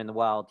everyone in the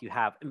world. You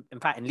have, in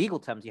fact, in legal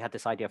terms, you had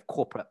this idea of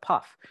corporate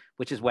puff,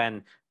 which is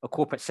when a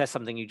corporate says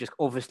something, you just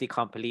obviously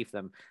can't believe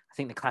them. I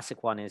think the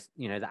classic one is,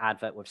 the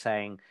advert with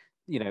saying,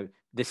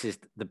 this is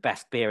the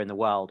best beer in the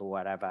world or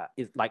whatever.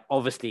 It's like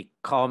obviously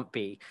can't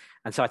be.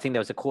 And so I think there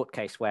was a court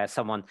case where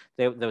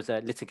there was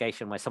a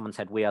litigation where someone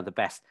said we are the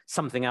best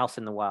something else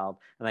in the world,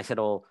 and they said,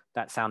 oh,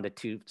 that sounded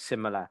too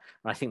similar.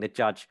 And I think the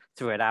judge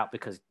threw it out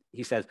because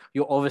he says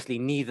you're obviously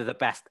neither the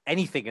best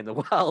anything in the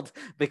world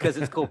because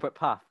it's corporate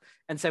puff.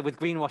 And so with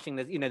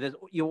greenwashing,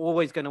 you're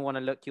always going to want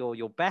to look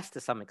your best to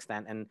some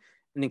extent, and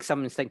in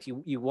some instinct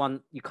you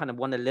kind of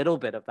want a little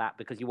bit of that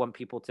because you want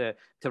people to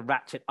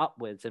ratchet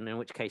upwards, and in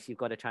which case you've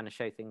got to try to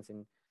show things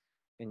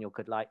in your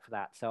good light for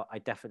that. So I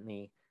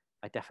definitely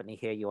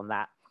hear you on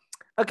that.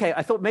 Okay,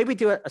 I thought maybe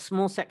do a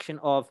small section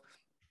of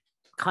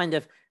kind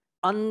of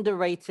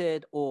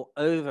underrated or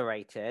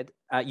overrated.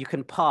 You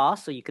can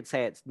pass, or you could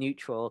say it's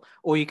neutral,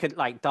 or you could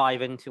like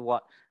dive into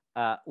what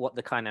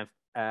the kind of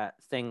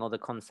thing or the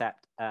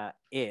concept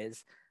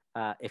is,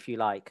 if you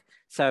like.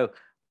 So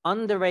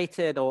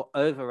underrated or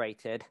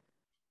overrated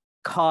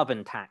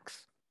carbon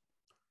tax?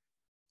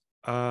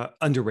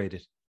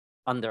 Underrated.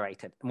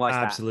 Underrated. And why is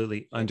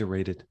Absolutely that?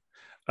 underrated.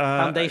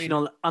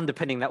 Foundational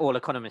underpinning that all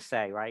economists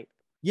say, right?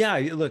 Yeah,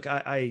 look,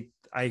 I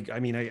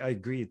mean, I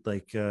agree.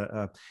 Like,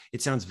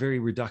 it sounds very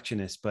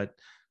reductionist, but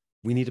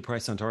we need a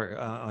price on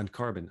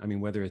carbon. I mean,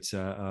 whether it's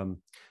a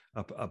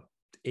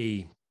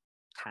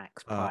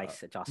tax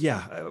price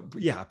adjustment.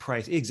 Yeah,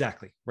 price,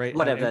 exactly, right.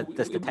 Whatever.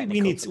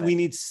 We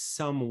need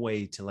some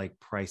way to like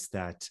price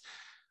that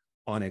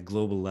on a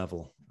global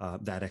level,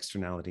 that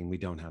externality, and we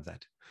don't have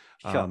that.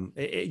 Sure.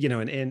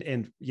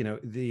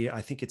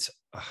 I think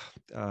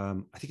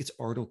it's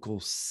Article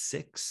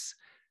 6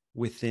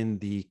 within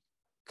the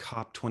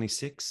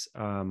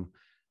COP26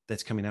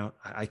 that's coming out.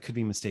 I could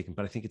be mistaken,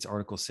 but I think it's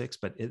Article 6.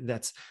 But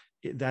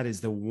that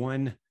is the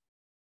one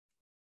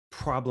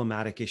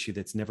problematic issue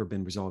that's never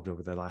been resolved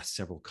over the last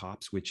several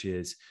COPs, which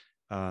is,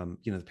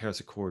 the Paris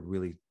Accord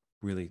really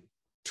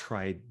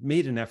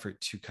made an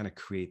effort to kind of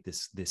create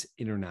this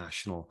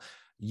international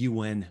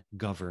UN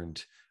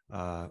governed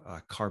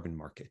carbon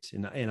market.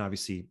 And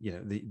obviously,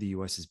 the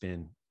US has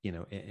been,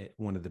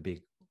 one of the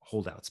big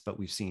holdouts, but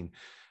we've seen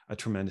a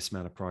tremendous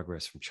amount of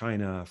progress from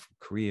China, from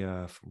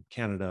Korea, from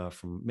Canada,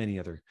 from many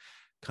other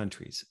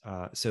countries.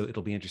 So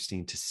it'll be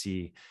interesting to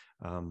see.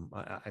 I'm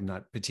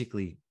not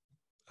particularly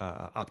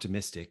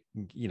optimistic,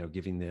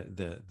 given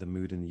the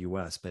mood in the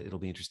US, but it'll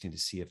be interesting to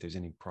see if there's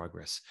any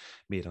progress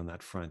made on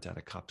that front out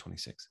of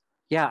COP26.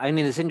 Yeah, I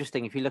mean, it's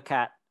interesting. If you look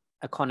at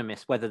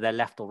economists, whether they're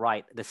left or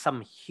right, there's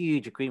some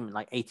huge agreement,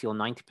 like 80 or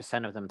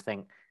 90% of them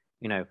think,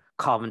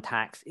 carbon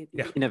tax,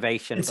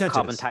 innovation, incentives,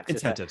 carbon tax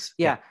incentives.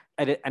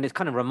 And it's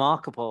kind of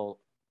remarkable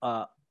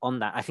on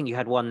that. I think you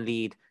had one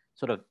lead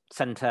sort of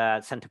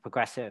center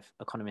progressive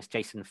economist,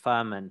 Jason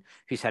Furman,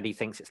 who said he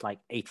thinks it's like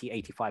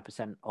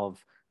 85%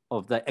 of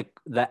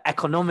the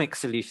economic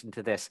solution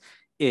to this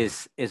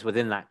is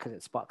within that because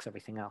it sparks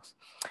everything else.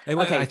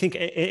 Okay. I think,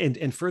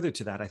 and further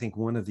to that, I think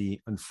one of the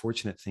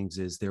unfortunate things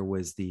is there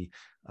was the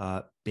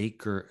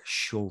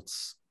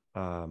Baker-Schultz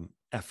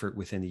effort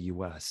within the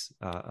US.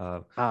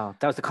 That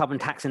was the carbon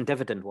tax and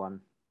dividend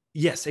one.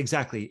 Yes,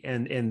 exactly.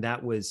 And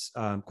that was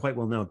quite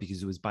well known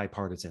because it was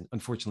bipartisan.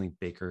 Unfortunately,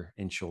 Baker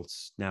and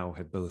Schultz now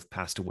have both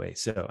passed away.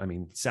 So, I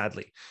mean,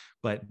 sadly,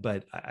 but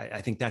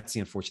I think that's the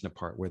unfortunate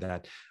part where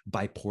that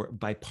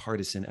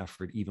bipartisan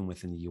effort, even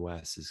within the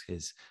US,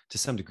 is to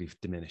some degree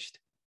diminished.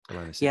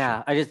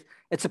 Yeah,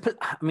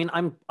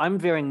 I'm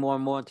veering more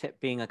and more to it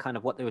being a kind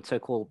of what they would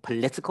so-call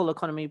political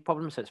economy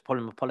problem. So it's a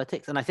problem of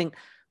politics. And I think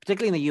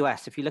particularly in the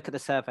US, if you look at the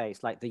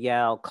surveys, like the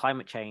Yale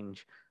climate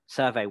change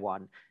survey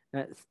one,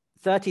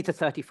 30 to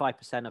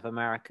 35% of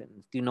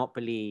Americans do not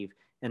believe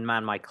in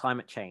man-made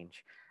climate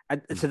change.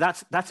 And so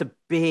that's a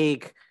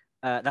big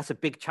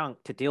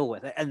chunk to deal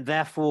with. And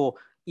therefore,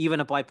 even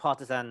a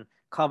bipartisan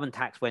carbon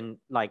tax, when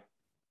like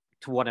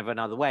to whatever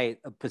another way,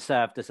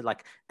 preserved as a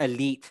like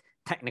elite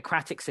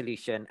technocratic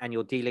solution, and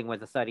you're dealing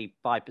with a 35%.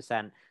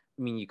 I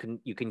mean, you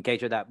can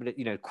gauge with that,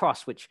 but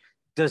Cross, which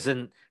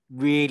doesn't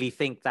really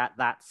think that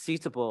that's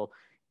suitable,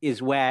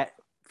 is where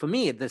for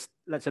me that's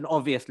an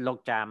obvious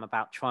logjam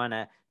about trying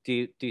to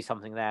do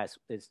something there,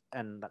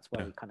 and that's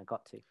where we kind of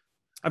got to.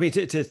 I mean,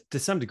 to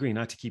some degree,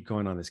 not to keep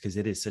going on this because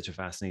it is such a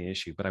fascinating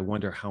issue, but I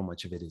wonder how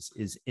much of it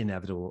is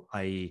inevitable.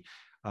 I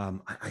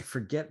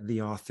forget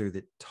the author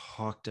that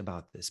talked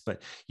about this,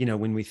 but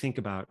when we think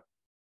about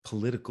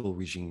political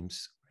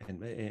regimes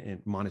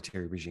and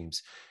monetary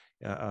regimes,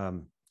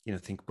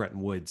 think Bretton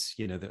Woods,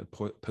 the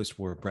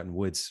post-war Bretton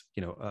Woods,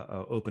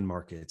 open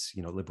markets,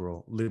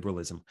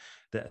 liberalism,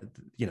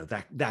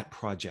 that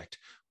project.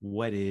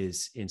 What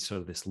is in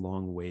sort of this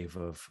long wave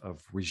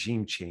of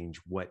regime change?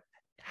 What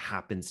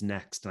happens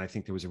next? And I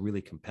think there was a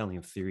really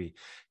compelling theory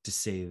to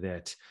say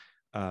that,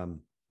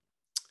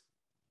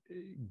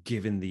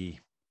 given the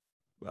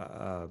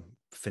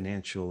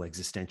financial,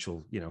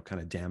 existential,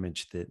 kind of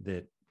damage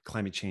that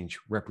climate change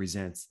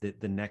represents, that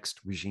the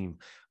next regime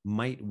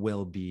might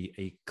well be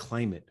a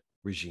climate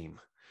regime,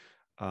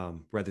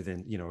 rather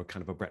than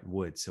kind of a Bretton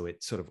Woods. So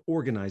it sort of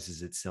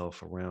organizes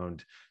itself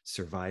around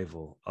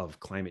survival of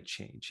climate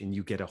change, and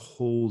you get a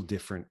whole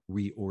different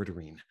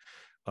reordering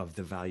of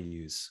the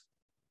values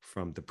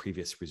from the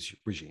previous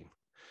regime.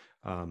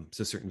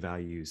 So certain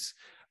values,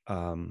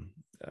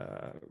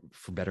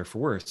 for better, for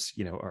worse,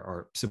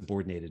 are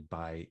subordinated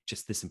by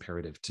just this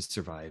imperative to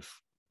survive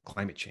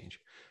climate change.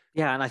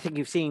 Yeah, and I think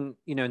you've seen,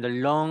 in the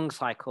long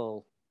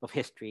cycle of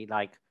history,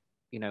 like,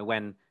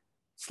 when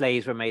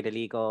slaves were made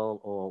illegal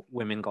or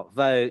women got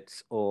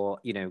votes or,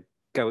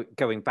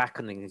 going back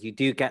on things, you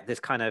do get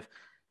this kind of,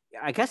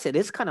 I guess it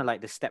is kind of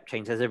like this step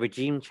change. There's a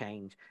regime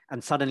change,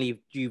 and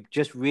suddenly you've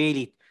just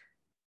really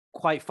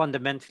quite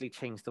fundamentally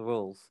changed the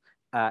rules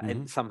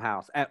in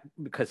somehow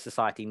because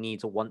society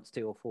needs or wants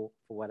to, or for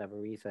whatever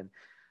reason.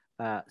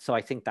 So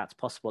I think that's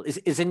possible.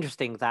 It's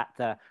interesting that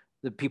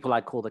the people I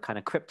call the kind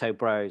of crypto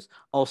bros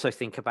also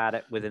think about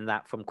it within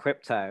that from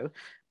crypto,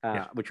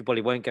 which we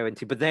probably won't go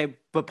into.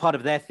 But part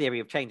of their theory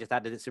of change is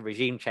that it's a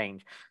regime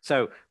change.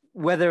 So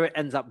whether it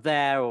ends up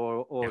there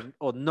or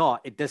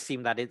not, it does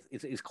seem that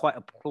it's quite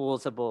a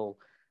plausible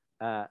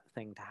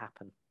thing to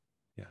happen.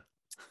 Yeah.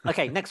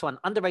 Okay, next one: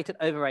 underrated,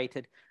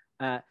 overrated.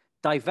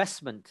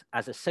 Divestment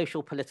as a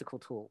social political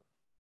tool.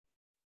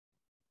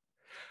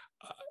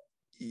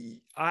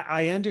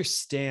 I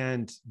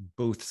understand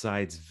both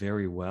sides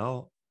very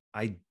well.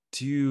 I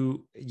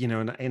do,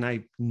 and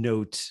I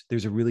note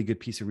there's a really good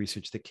piece of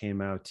research that came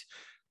out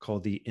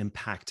called the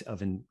impact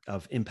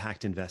of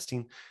impact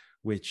investing,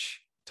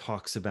 which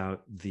talks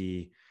about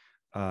the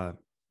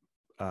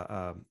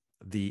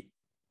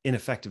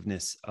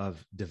ineffectiveness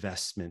of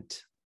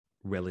divestment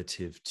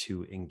relative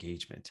to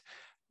engagement.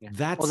 Yeah.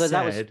 That Although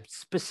said, that was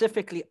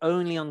specifically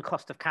only on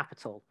cost of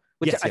capital,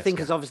 which I think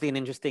is obviously an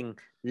interesting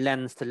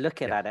lens to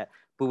look at it,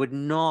 but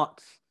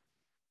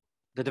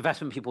the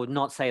divestment people would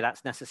not say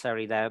that's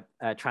necessarily their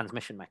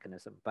transmission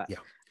mechanism. But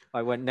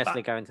I won't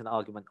necessarily go into an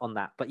argument on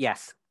that. But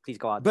yes, please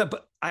go on.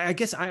 But I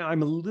guess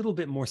I'm a little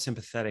bit more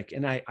sympathetic,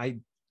 and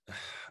I've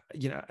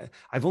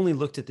only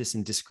looked at this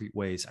in discrete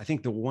ways. I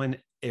think the one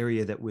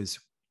area that was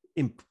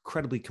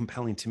incredibly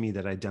compelling to me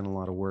that I'd done a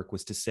lot of work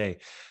was to say,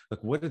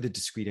 look, what are the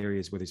discrete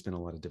areas where there's been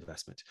a lot of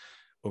divestment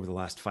over the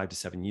last 5 to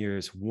 7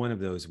 years? One of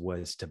those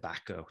was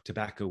tobacco.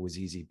 Tobacco was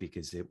easy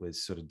because it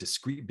was sort of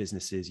discrete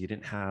businesses. You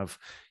didn't have,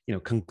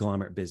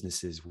 conglomerate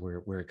businesses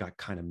where it got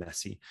kind of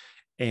messy.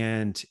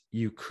 And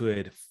you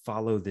could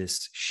follow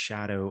this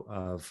shadow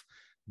of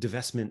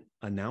divestment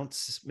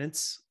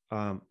announcements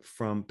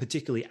from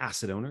particularly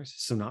asset owners,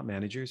 so not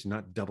managers,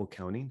 not double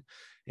counting.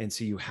 And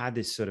so you had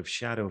this sort of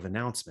shadow of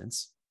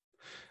announcements.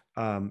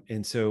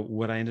 And so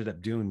what I ended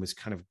up doing was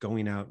kind of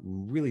going out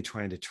and really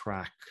trying to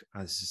track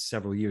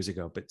several years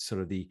ago, but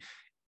sort of the,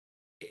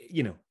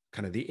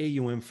 kind of the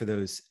AUM for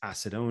those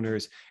asset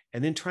owners,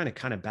 and then trying to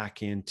kind of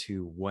back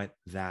into what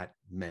that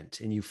meant.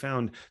 And you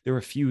found there were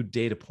a few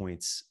data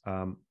points,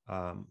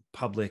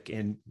 public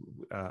and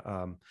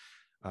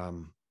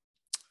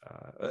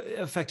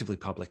effectively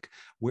public,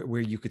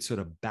 where you could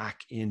sort of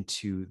back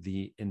into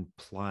the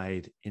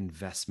implied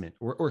investment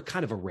or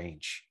kind of a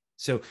range.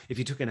 So if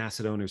you took an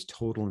asset owner's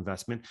total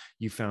investment,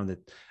 you found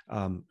that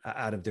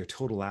out of their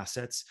total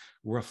assets,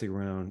 roughly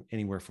around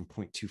anywhere from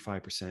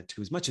 0.25%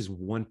 to as much as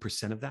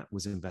 1% of that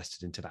was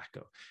invested in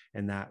tobacco.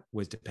 And that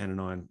was dependent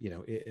on,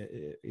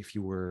 if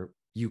you were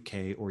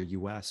UK or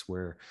US,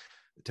 where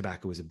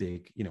tobacco was a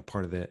big,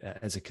 part of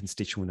as a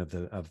constituent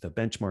of the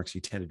benchmarks,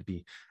 you tended to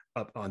be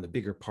up on the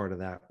bigger part of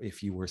that.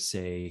 If you were,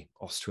 say,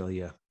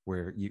 Australia,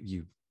 where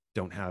you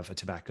don't have a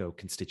tobacco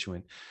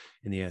constituent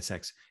in the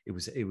ASX, it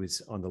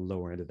was on the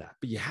lower end of that.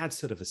 But you had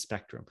sort of a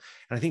spectrum.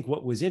 And I think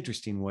what was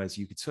interesting was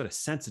you could sort of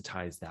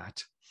sensitize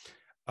that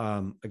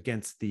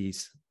against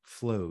these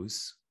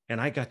flows. And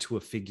I got to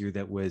a figure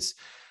that was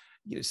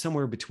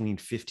somewhere between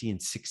 50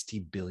 and 60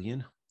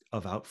 billion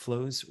of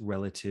outflows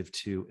relative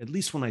to, at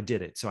least when I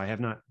did it, so I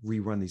have not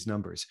rerun these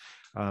numbers,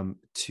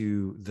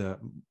 to the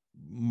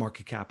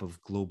market cap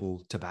of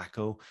global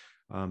tobacco.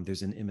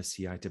 There's an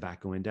MSCI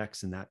tobacco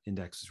index, and that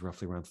index is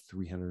roughly around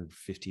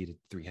 350 to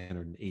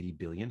 380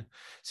 billion.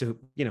 So,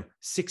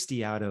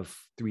 60 out of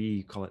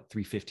call it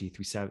 350,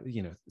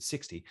 370,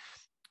 60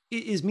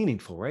 is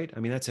meaningful, right? I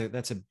mean, that's a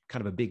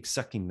kind of a big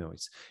sucking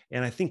noise.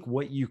 And I think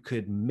what you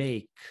could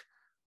make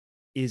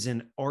is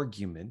an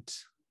argument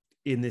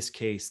in this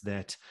case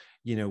that,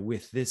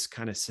 with this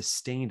kind of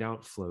sustained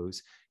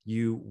outflows,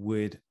 you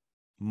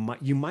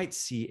might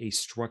see a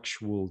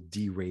structural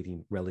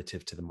derating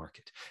relative to the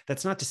market.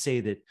 That's not to say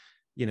that,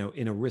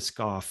 in a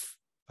risk-off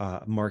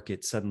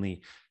market,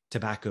 suddenly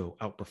tobacco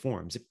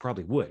outperforms. It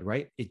probably would,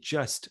 right? It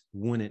just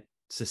wouldn't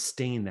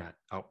sustain that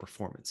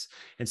outperformance.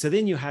 And so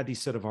then you had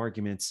these sort of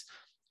arguments.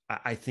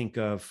 I think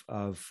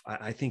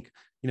I think,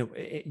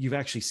 you've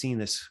actually seen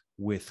this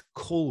with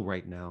coal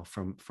right now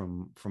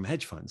from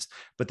hedge funds,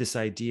 but this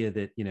idea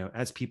that,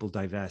 as people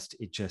divest,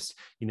 it just,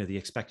 the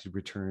expected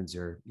returns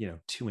are,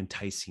 too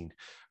enticing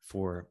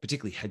for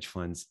particularly hedge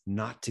funds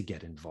not to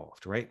get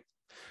involved, right?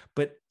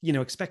 But,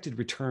 expected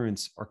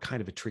returns are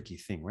kind of a tricky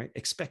thing, right?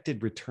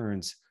 Expected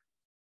returns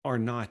are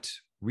not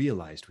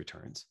realized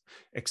returns.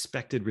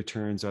 Expected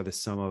returns are the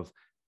sum of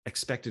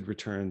expected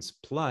returns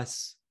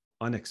plus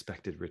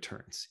unexpected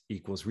returns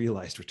equals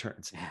realized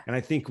returns. And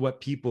I think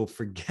what people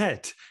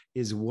forget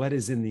is what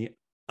is in the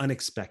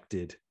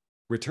unexpected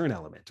return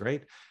element,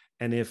 right?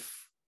 And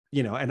if,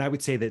 and I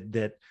would say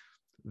that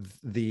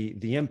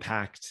the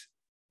impact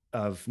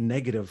of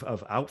negative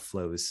of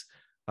outflows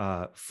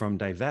from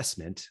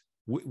divestment,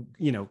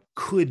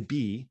 could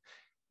be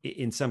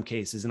in some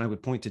cases, and I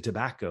would point to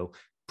tobacco,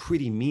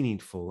 pretty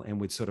meaningful,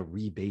 and would sort of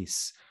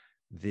rebase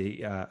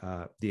the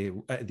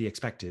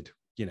expected,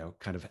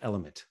 kind of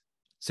element.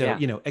 So,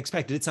 Yeah.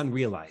 Expected, it's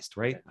unrealized,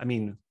 right? I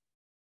mean,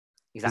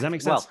 Exactly. Does that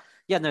make sense? Well,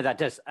 yeah, no, that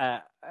does.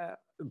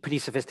 Pretty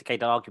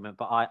sophisticated argument,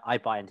 but I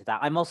buy into that.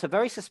 I'm also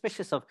very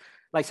suspicious of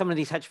like some of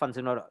these hedge funds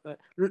are not.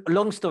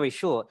 Long story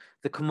short,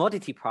 the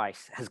commodity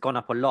price has gone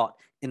up a lot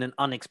in an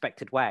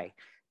unexpected way.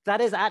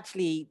 That is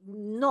actually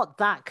not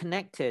that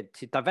connected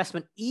to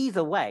divestment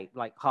either way.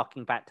 Like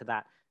harking back to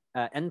that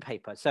end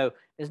paper, so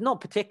it's not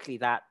particularly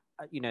that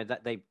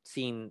that they've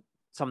seen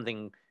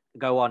something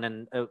go on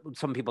and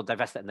some people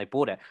divest it and they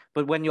bought it.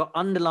 But when your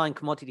underlying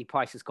commodity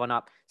price has gone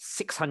up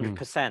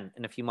 600%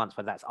 in a few months,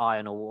 whether that's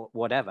iron or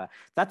whatever,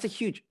 that's a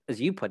huge,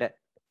 as you put it,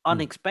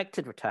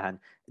 unexpected return.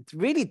 It's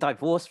really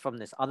divorced from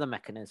this other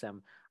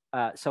mechanism.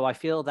 So I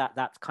feel that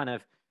that's kind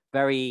of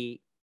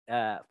very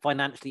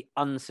financially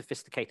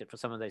unsophisticated for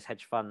some of those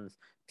hedge funds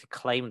to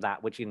claim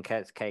that, which in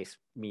case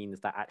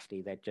means that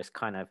actually they're just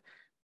kind of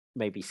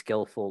maybe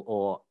skillful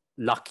or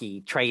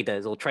lucky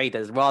traders or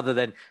traders rather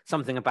than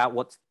something about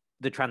what's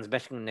the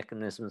transmission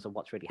mechanisms of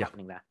what's really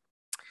happening there.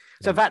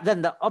 So that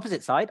then the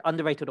opposite side,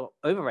 underrated or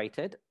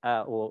overrated,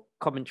 or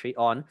commentary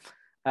on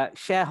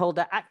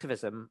shareholder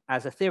activism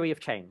as a theory of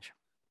change.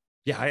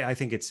 Yeah, I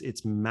think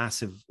it's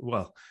massive.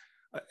 Well,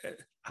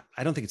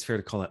 I don't think it's fair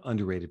to call it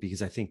underrated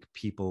because I think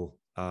people.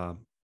 I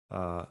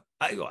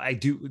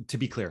do. To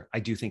be clear, I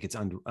do think it's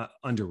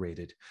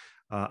underrated.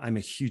 I'm a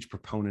huge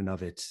proponent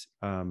of it,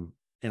 and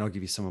I'll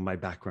give you some of my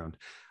background.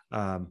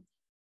 I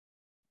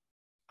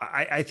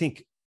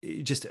think.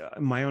 Just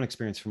my own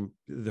experience from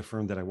the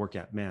firm that I work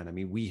at, man, I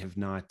mean, we have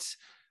not,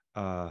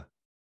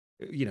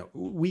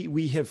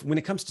 we have, when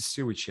it comes to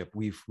stewardship,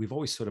 we've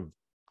always sort of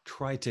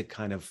tried to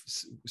kind of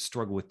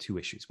struggle with two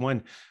issues.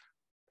 One,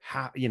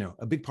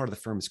 a big part of the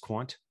firm is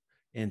quant.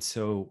 And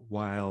so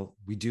while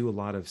we do a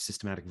lot of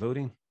systematic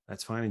voting,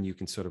 that's fine. And you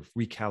can sort of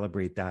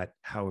recalibrate that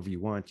however you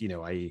want,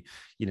 i.e.,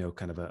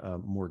 kind of a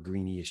more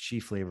greeny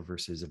ESG flavor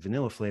versus a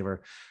vanilla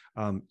flavor.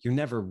 You're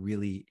never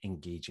really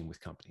engaging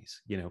with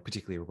companies,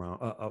 particularly around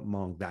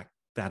among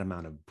that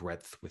amount of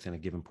breadth within a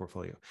given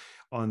portfolio.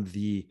 On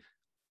the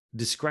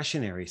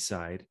discretionary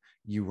side,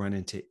 you run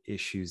into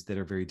issues that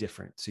are very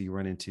different. So you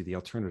run into the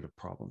alternative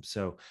problem.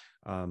 So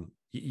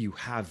you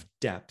have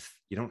depth,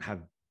 you don't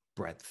have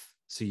breadth.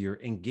 So you're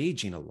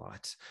engaging a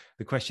lot.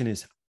 The question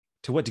is,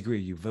 to what degree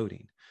are you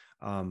voting?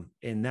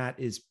 And that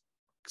is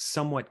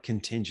somewhat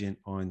contingent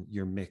on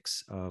your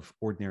mix of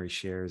ordinary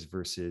shares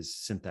versus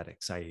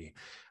synthetics, i.e.,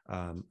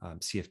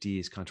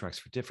 CFDs, contracts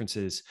for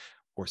differences,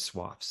 or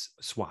swaps.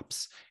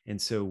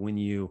 And so when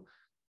you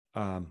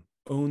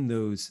own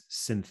those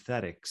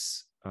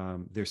synthetics,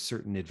 there's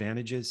certain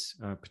advantages,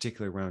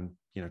 particularly around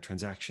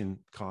transaction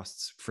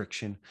costs,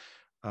 friction,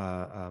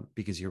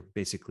 because you're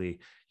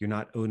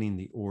not owning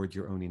the ord,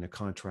 you're owning a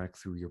contract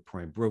through your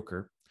prime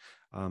broker.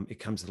 It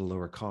comes at a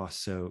lower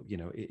cost. So,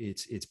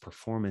 it's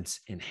performance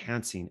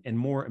enhancing. And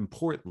more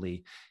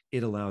importantly,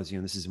 it allows you,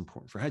 and this is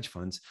important for hedge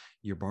funds,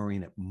 you're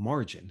borrowing at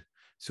margin.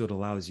 So it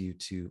allows you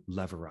to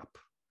lever up.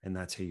 And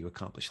that's how you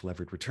accomplish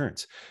levered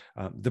returns.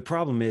 The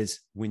problem is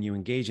when you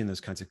engage in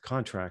those kinds of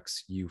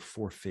contracts, you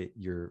forfeit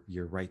your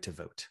right to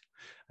vote.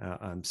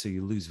 So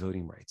you lose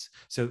voting rights.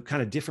 So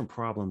kind of different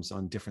problems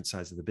on different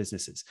sides of the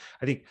businesses.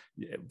 I think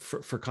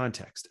for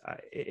context,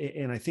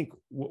 and I think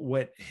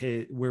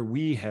where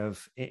we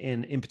have,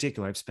 and in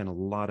particular, I've spent a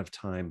lot of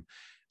time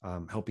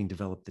helping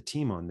develop the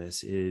team on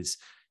this is,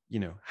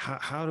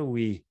 how do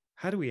we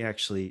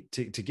actually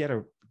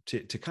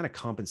to kind of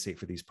compensate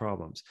for these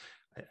problems?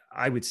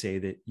 I would say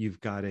that you've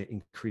got to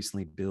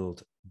increasingly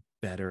build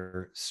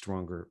better,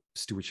 stronger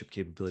stewardship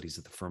capabilities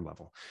at the firm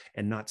level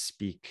and not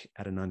speak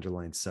at an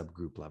underlying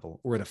subgroup level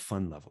or at a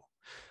fund level.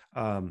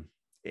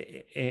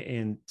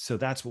 And so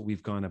that's what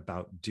we've gone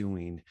about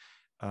doing,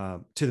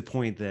 to the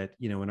point that,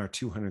 in our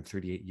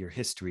 238-year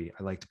history,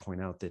 I like to point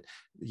out that,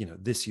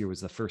 this year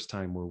was the first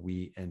time where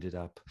we ended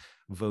up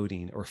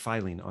voting or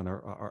filing on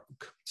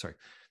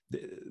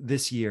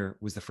this year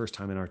was the first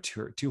time in our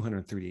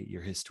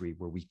 238-year history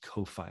where we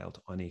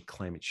co-filed on a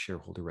climate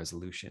shareholder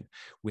resolution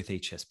with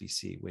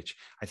HSBC, which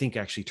I think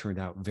actually turned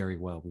out very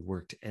well. We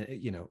worked,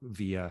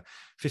 via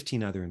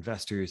 15 other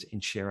investors in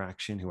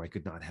ShareAction, who I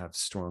could not have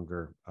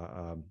stronger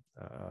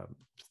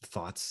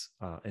thoughts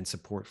and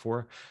support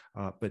for,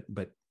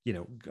 but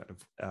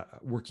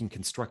working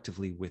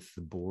constructively with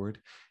the board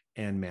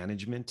and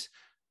management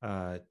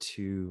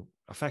to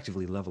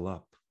effectively level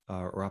up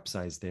or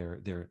upsize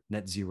their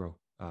net zero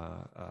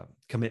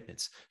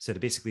commitments. So to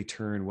basically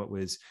turn what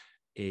was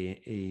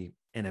an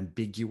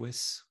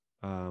ambiguous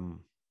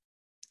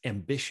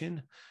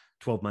ambition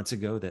 12 months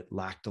ago that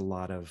lacked a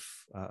lot of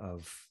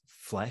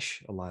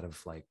flesh, a lot of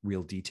like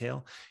real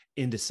detail,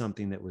 into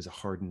something that was a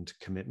hardened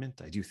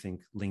commitment. I do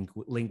think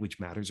language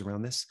matters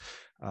around this,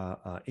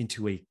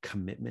 into a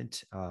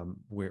commitment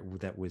where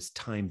that was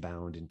time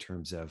bound in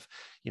terms of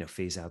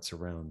phase outs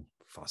around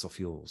fossil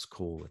fuels,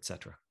 coal,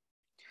 etc.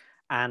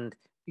 And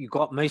you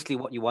got mostly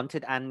what you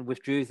wanted and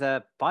withdrew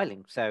the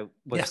filing. So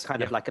was Yes, kind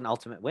yeah. of like an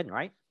ultimate win,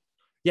 right?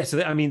 Yeah. So,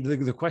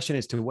 the question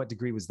is, to what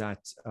degree was that,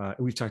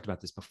 we've talked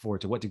about this before,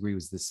 to what degree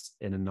was this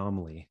an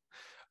anomaly?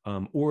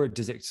 Or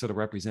does it sort of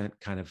represent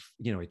kind of,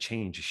 a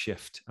change, a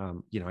shift?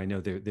 I know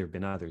there have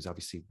been others,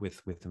 obviously,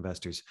 with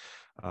investors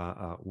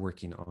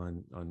working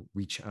on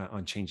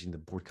changing the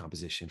board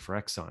composition for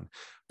Exxon.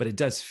 But it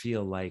does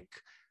feel like,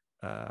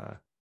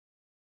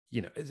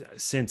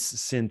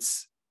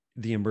 since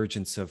the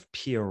emergence of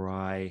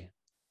PRI,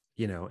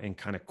 and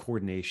kind of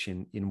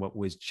coordination in what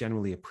was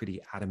generally a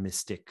pretty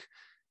atomistic,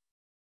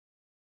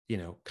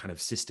 kind of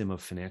system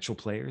of financial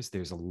players,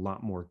 there's a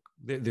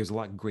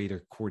lot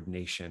greater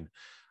coordination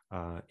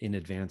in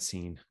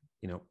advancing,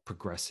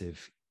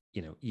 progressive,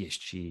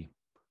 ESG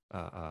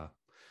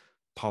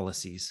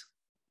policies.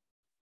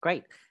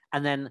 Great.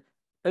 And then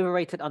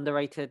overrated,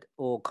 underrated,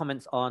 or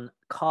comments on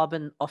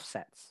carbon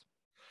offsets?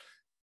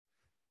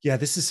 Yeah,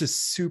 this is a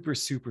super,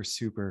 super,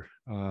 super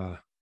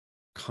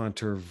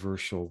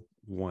controversial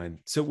one.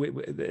 So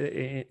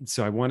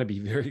I want to be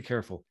very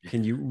careful.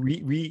 Can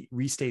you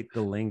restate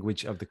the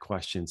language of the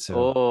question?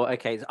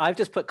 Okay. So I've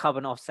just put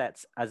carbon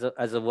offsets as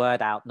a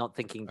word out, not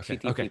thinking too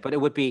deeply, but it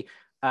would be,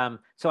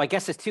 so I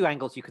guess there's two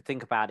angles you could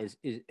think about is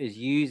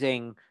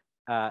using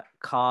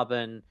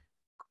carbon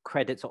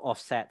credits or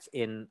offsets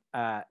in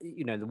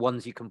the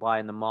ones you can buy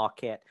in the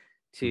market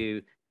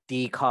to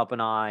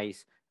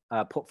decarbonize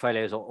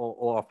portfolios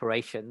or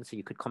operations. So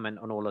you could comment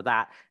on all of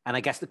that. And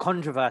I guess the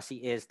controversy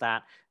is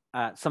that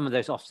some of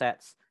those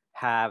offsets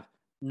have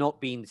not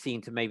been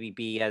seen to maybe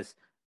be as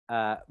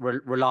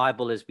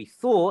reliable as we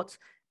thought.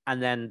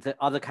 And then the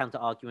other counter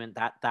argument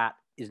that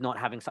is not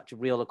having such a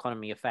real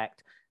economy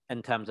effect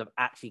in terms of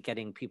actually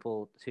getting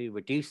people to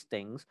reduce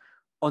things.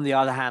 On the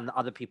other hand,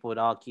 other people would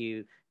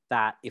argue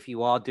that if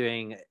you are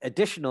doing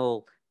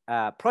additional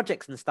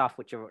projects and stuff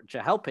which are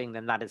helping,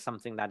 then that is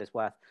something that is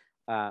worth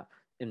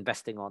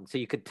investing on. So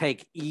you could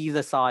take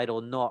either side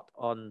or not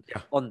on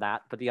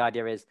that. But the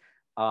idea is,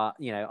 are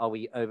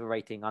we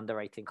overrating,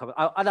 underrating?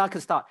 And I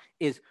can start.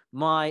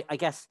 I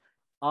guess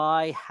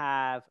I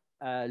have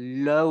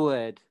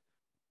lowered.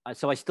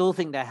 So I still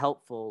think they're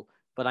helpful,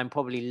 but I'm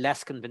probably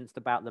less convinced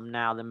about them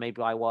now than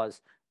maybe I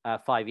was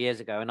 5 years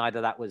ago. And either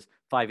that was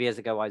 5 years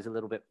ago, I was a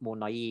little bit more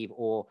naive,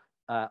 or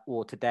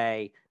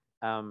today,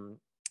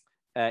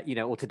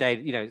 or today,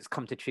 it's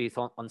come to truth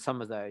on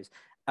some of those.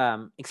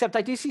 Except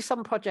I do see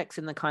some projects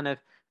in the kind of,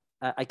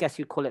 I guess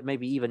you'd call it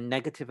maybe even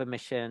negative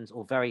emissions,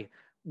 or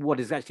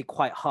what is actually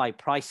quite high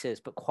prices,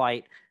 but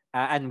quite,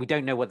 and we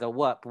don't know whether they'll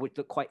work, but which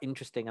look quite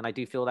interesting. And I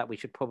do feel that we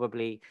should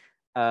probably,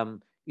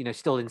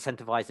 still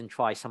incentivize and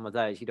try some of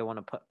those. You don't want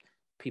to put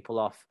people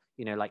off,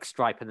 like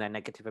Stripe and their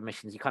negative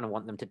emissions. You kind of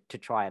want them to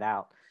try it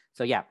out.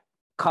 So yeah,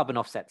 carbon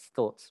offsets,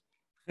 thoughts?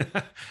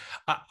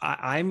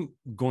 I'm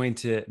going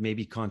to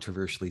maybe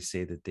controversially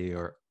say that they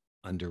are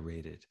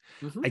underrated.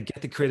 I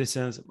get the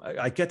criticism.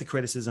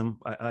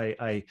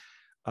 I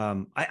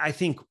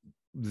think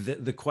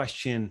the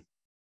question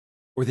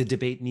or the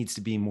debate needs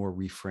to be more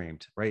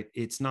reframed, right?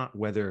 It's not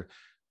whether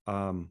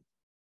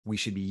we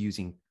should be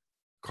using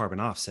carbon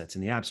offsets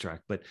in the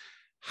abstract, but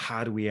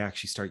how do we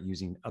actually start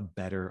using a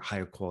better,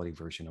 higher quality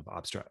version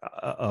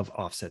of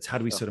offsets? How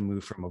do we sort of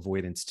move from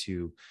avoidance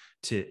to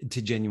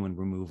genuine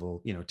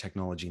removal,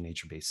 technology,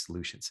 nature-based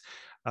solutions?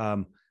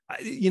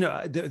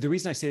 The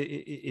reason I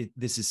say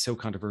this is so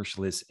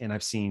controversial is, and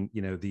I've seen,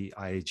 the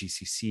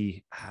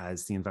IAGCC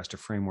has the investor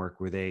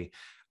framework where they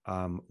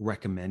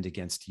recommend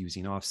against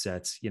using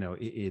offsets.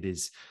 It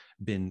has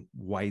been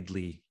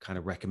widely kind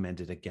of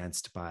recommended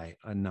against by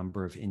a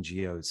number of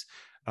NGOs.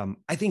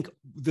 I think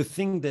the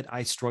thing that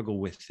I struggle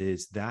with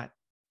is that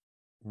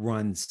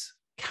runs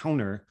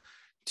counter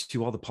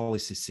to all the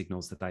policy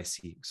signals that I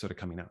see sort of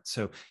coming out.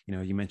 So,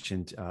 you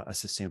mentioned a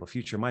sustainable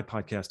future. My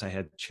podcast, I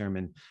had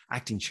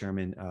acting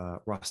chairman,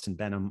 Rostin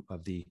Benham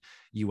of the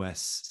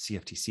US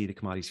CFTC, the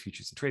Commodities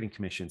Futures and Trading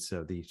Commission,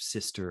 so the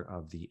sister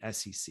of the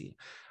SEC.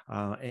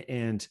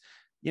 And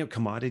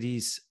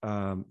commodities,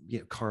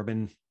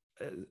 carbon,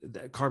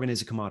 carbon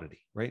is a commodity,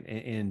 right?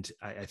 And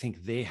I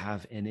think they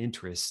have an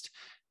interest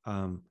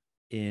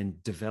in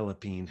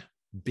developing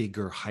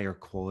bigger, higher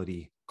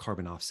quality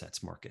carbon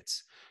offsets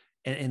markets.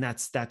 And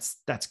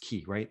that's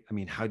key, right? I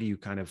mean, how do you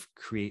kind of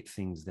create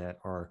things that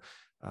are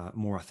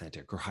more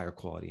authentic or higher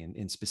quality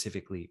and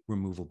specifically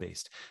removal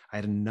based? I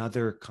had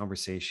another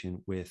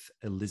conversation with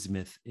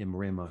Elizabeth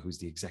Imrema, who's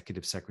the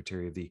executive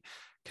secretary of the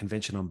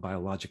Convention on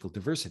Biological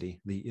Diversity,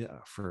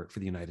 for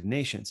the United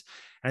Nations.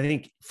 And I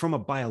think from a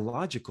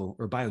biological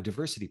or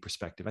biodiversity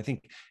perspective, I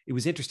think it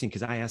was interesting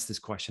because I asked this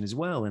question as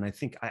well, and I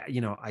think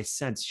I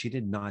sense she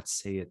did not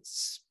say it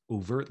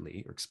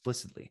overtly or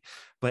explicitly,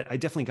 but I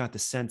definitely got the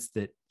sense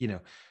that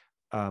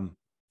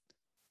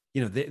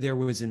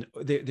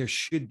there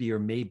should be or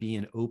may be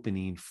an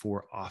opening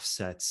for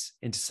offsets,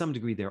 and to some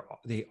degree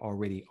they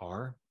already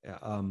are.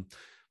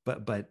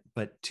 But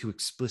to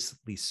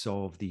explicitly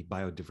solve the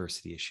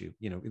biodiversity issue,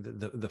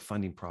 the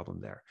funding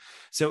problem there.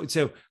 So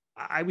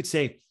I would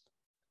say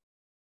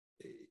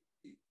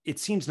it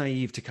seems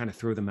naive to kind of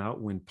throw them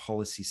out when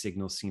policy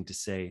signals seem to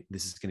say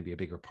this is going to be a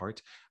bigger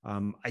part.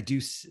 I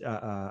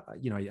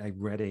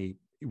read a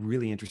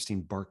really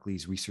interesting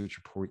Barclays research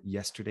report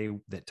yesterday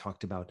that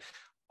talked about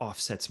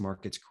offsets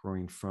markets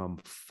growing from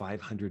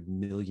 500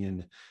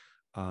 million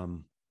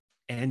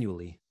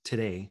annually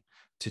today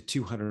to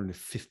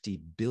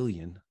 250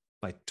 billion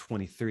by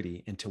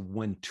 2030 and to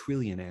 1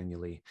 trillion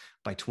annually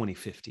by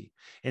 2050.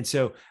 And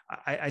so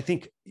I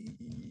think,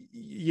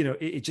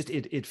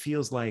 it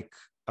feels like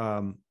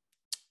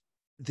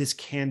this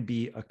can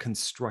be a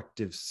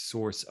constructive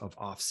source of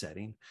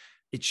offsetting.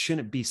 It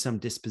shouldn't be some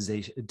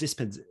dispensation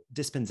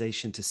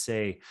to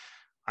say,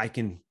 I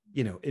can,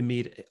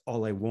 emit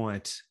all I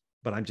want,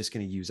 but I'm just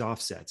going to use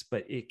offsets.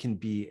 But it can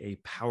be a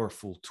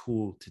powerful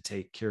tool to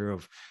take care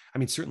of,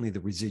 certainly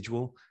the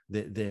residual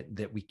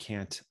that we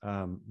can't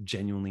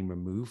genuinely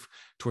remove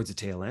towards the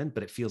tail end,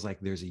 but it feels like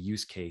there's a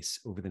use case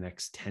over the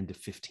next 10 to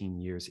 15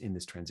 years in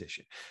this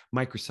transition.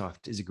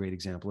 Microsoft is a great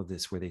example of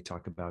this, where they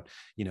talk about,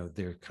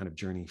 their kind of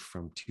journey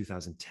from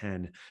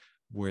 2010,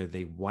 where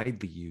they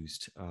widely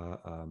used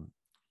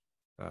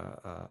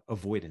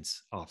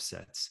avoidance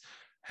offsets,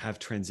 have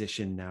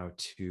transitioned now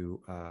to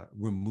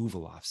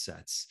removal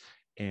offsets,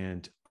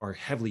 and are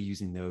heavily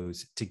using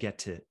those to get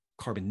to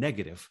carbon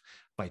negative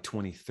by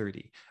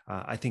 2030.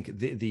 I think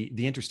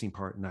the interesting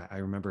part, and I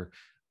remember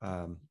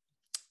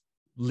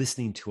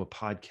listening to a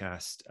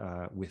podcast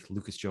with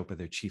Lucas Jopa,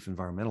 their chief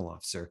environmental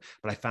officer,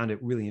 but I found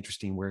it really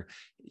interesting where,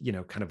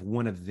 kind of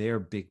one of their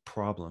big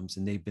problems,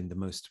 and they've been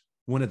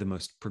one of the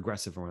most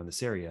progressive around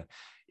this area,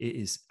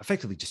 is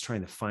effectively just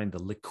trying to find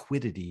the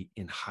liquidity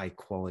in high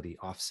quality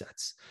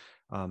offsets.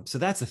 So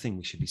that's the thing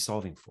we should be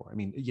solving for.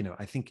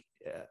 I think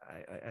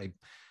I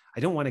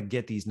don't want to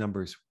get these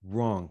numbers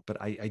wrong,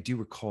 but I do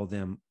recall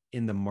them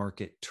in the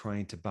market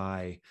trying to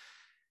buy,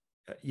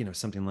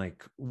 something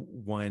like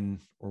 1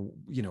 or,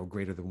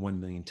 greater than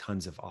 1 million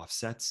tons of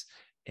offsets.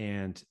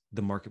 And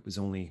the market was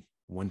only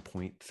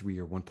 1.3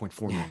 or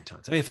 1.4 million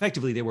tons.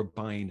 Effectively, they were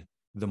buying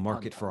the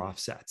market for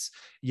offsets,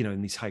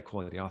 in these high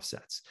quality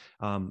offsets.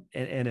 And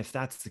if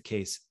that's the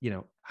case,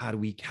 how do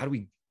we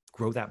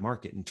grow that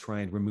market and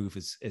try and remove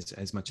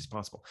as much as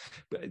possible?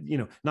 But,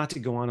 not to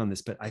go on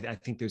this, but I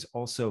think there's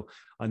also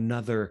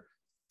another,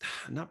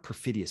 not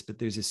perfidious, but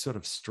there's this sort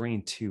of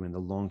strain too in the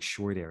long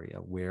short area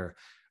where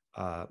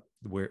a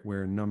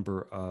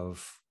number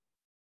of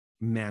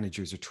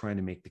managers are trying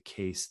to make the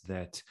case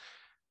that,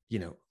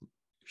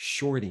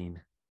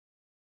 shorting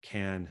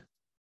can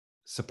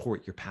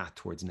support your path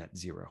towards net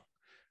zero.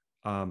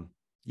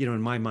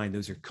 In my mind,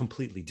 those are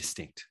completely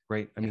distinct,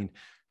 right?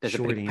 There's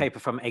a big paper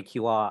from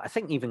AQR. I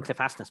think even Cliff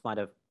Asness might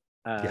have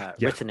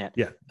written it,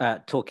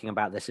 talking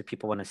about this, if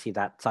people want to see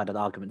that side of the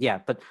argument. Yeah,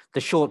 but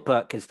the short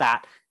book is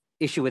that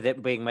issue with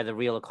it being where the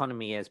real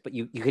economy is, but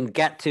you can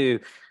get to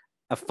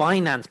a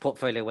finance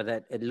portfolio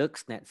where it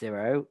looks net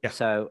zero. Yeah.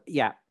 So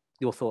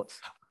your thoughts?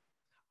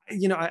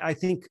 I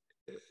think,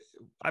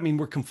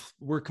 we're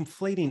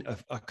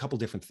conflating a couple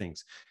different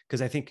things,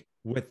 because I think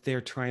what they're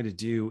trying to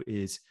do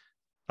is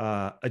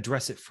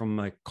address it from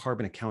a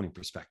carbon accounting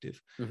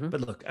perspective. Mm-hmm.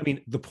 But look,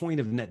 the point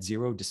of net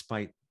zero,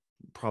 despite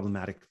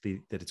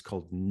problematically that it's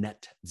called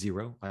net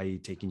zero, i.e.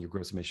 taking your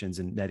gross emissions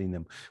and netting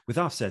them with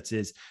offsets,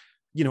 is,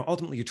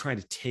 ultimately you're trying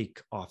to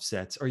take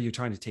offsets, or you're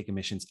trying to take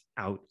emissions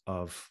out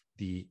of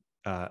the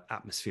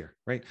atmosphere,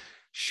 right?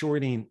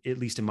 Shorting, at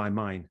least in my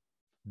mind,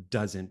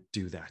 doesn't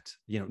do that.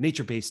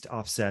 Nature-based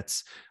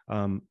offsets,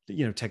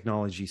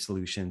 technology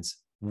solutions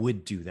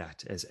would do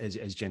that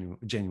as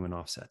genuine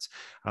offsets.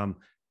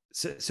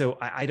 So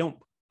I don't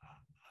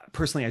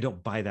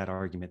buy that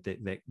argument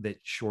that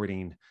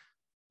shorting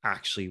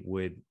actually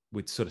would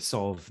sort of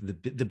solve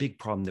the big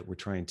problem that we're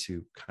trying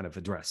to kind of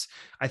address.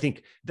 I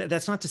think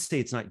that's not to say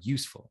it's not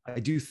useful. I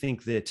do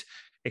think that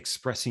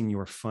expressing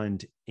your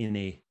fund in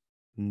a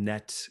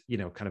net,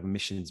 kind of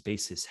emissions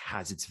basis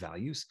has its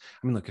values.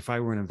 Look, if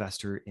I were an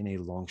investor in a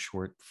long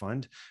short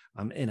fund,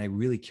 and I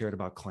really cared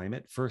about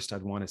climate, first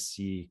I'd want to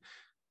see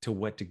to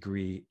what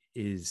degree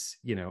is,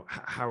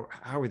 how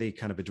are they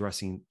kind of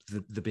addressing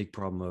the big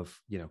problem of,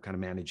 kind of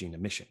managing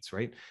emissions,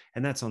 right?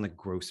 And that's on the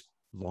gross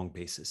long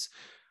basis.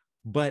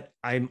 But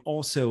I'm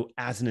also,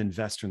 as an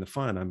investor in the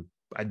fund,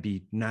 I'd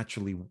be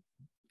naturally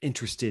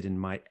interested in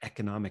my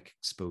economic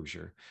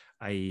exposure,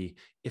 i.e.,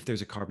 if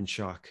there's a carbon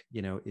shock,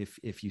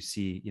 if you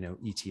see,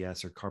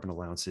 ETS or carbon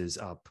allowances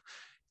up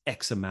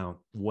X amount,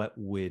 what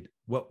would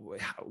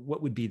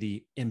be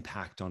the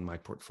impact on my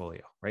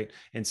portfolio, right?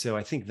 And so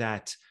I think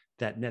that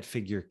net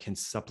figure can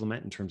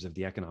supplement in terms of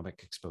the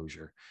economic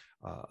exposure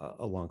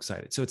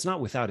alongside it. So it's not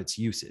without its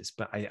uses,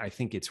 but I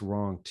think it's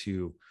wrong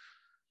to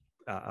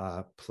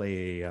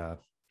play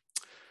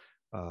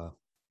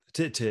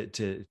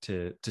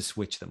to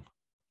switch them.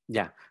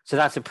 Yeah. So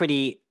that's a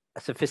pretty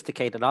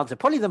sophisticated answer,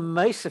 probably the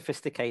most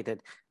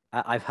sophisticated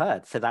I've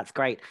heard. So that's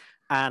great.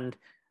 And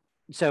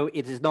so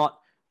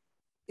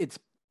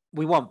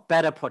we want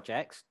better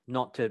projects,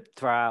 not to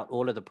throw out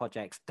all of the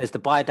projects. There's the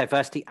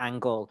biodiversity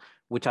angle,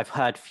 which I've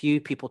heard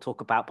few people talk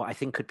about, but I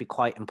think could be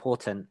quite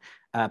important,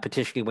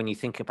 particularly when you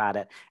think about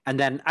it. And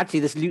then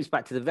actually this loops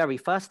back to the very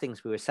first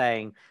things we were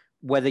saying,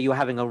 whether you're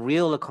having a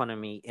real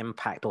economy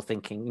impact or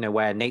thinking,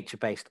 where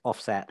nature-based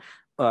offset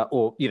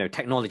or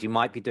technology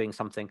might be doing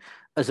something,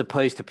 as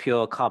opposed to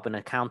pure carbon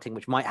accounting,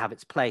 which might have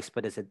its place,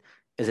 but is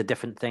a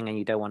different thing, and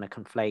you don't want to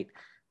conflate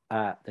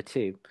the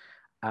two.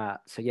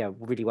 So yeah,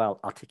 really well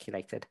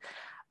articulated.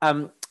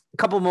 A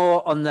couple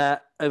more on the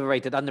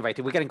overrated,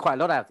 underrated. We're getting quite a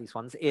lot out of these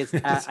ones. Is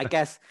I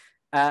guess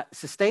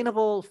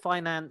sustainable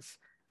finance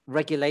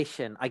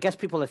regulation. I guess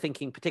people are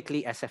thinking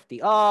particularly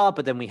SFDR,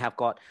 but then we have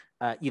got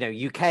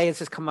UK has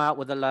just come out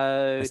with a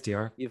load.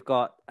 SDR. You've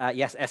got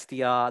yes,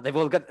 SDR. They've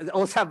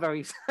all sound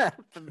very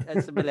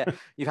similar.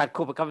 You've had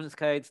corporate governance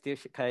codes,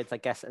 stewardship codes, I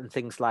guess, and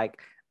things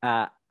like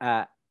that.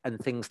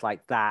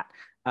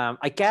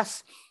 I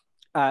guess.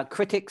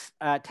 Critics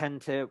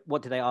tend to,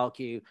 what do they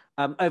argue?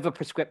 Over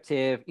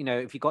prescriptive,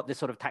 if you've got this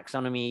sort of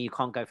taxonomy, you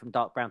can't go from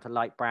dark brown to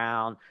light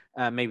brown.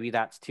 Maybe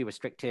that's too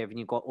restrictive. And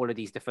you've got all of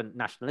these different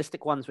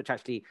nationalistic ones, which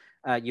actually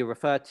you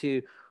refer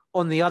to.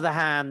 On the other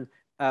hand,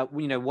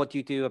 what do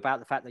you do about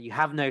the fact that you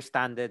have no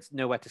standards,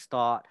 nowhere to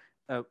start,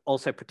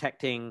 also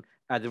protecting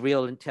the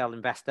real retail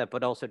investor,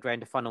 but also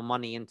trying to funnel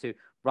money into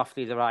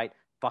roughly the right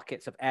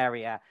buckets of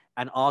area.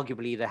 And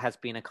arguably there has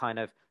been a kind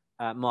of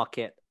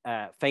market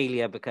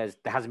failure because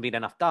there hasn't been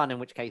enough done, in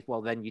which case,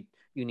 well, then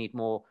you need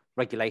more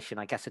regulation.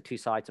 I guess the two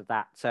sides of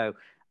that. So,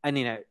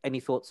 and any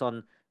thoughts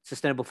on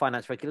sustainable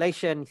finance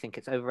regulation? You think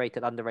it's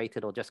overrated,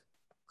 underrated, or just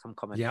some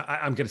comment? Yeah,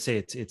 I'm going to say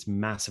it's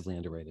massively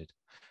underrated,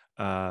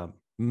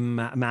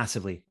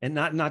 massively, and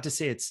not to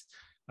say it's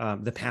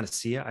the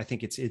panacea. I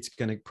think it's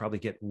going to probably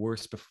get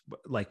worse.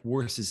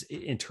 Worse is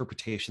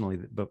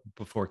interpretationally, but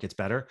before it gets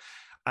better.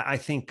 I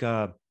think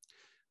the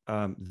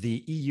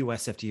EU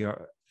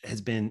SFDR has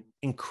been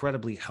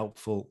incredibly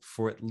helpful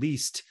for at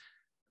least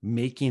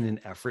making an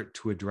effort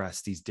to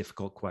address these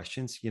difficult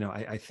questions.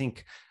 I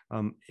think,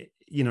 and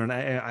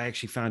I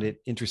actually found it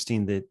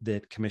interesting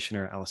that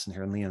Commissioner Alison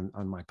Heron-Lee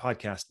on my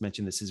podcast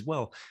mentioned this as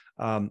well,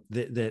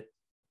 that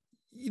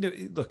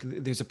look,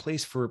 there's a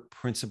place for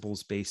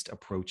principles-based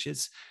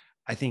approaches.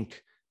 I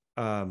think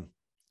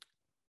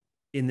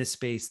in this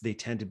space, they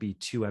tend to be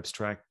too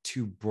abstract,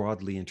 too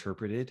broadly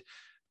interpreted.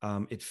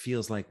 It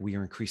feels like we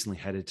are increasingly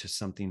headed to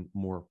something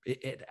more,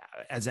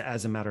 as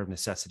a matter of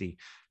necessity,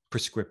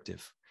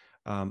 prescriptive,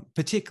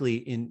 particularly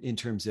in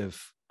terms of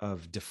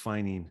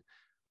defining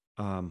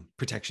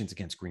protections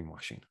against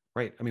greenwashing.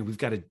 Right? I mean, we've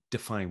got to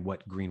define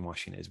what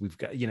greenwashing is. We've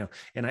got,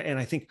 and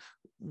I think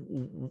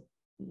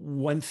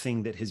one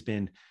thing that has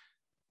been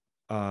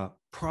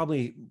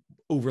probably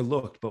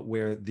overlooked, but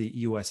where the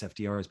EU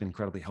SFDR has been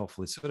incredibly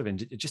helpful, is sort of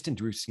just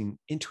introducing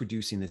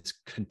this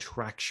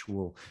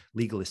contractual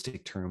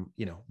legalistic term,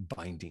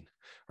 binding,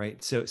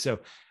 right? So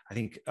I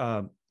think,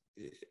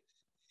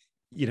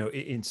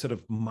 in sort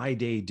of my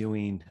day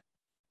doing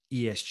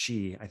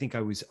ESG, I think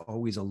I was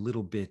always a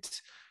little bit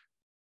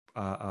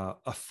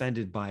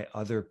offended by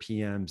other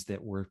PMs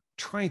that were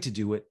trying to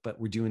do it, but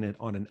were doing it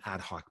on an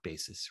ad hoc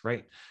basis,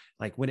 right?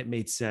 Like when it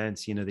made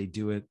sense, they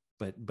do it,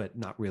 but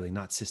not really,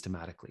 not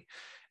systematically.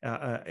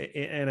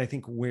 And I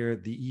think where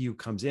the EU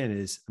comes in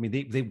is, I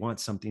mean, they want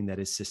something that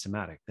is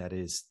systematic, that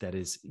is,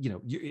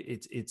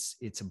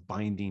 it's a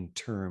binding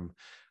term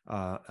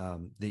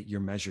that you're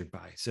measured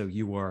by. So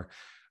you are,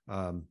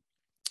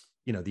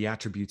 the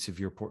attributes of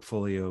your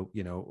portfolio,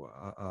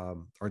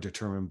 are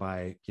determined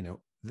by,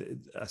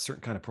 a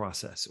certain kind of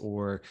process,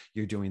 or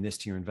you're doing this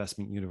to your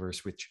investment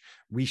universe, which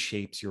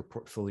reshapes your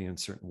portfolio in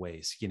certain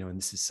ways, and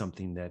this is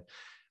something that,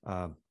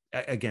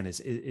 again,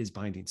 is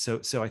binding.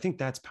 So I think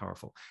that's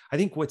powerful. I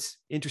think what's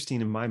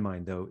interesting in my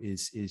mind, though,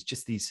 is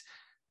just these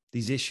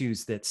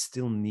issues that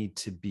still need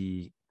to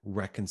be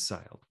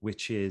reconciled,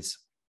 which is,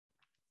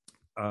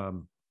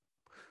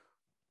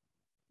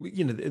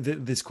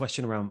 this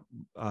question around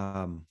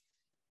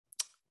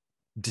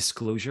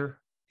disclosure.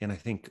 And I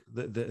think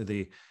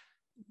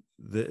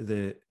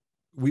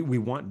we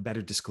want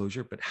better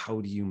disclosure, but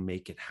how do you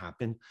make it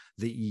happen?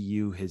 The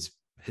EU has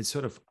has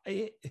sort of,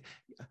 there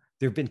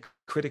have been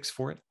critics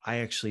for it. I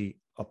actually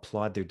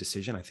applaud their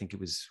decision. I think it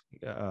was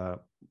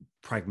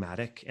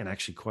pragmatic and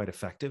actually quite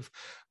effective.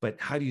 But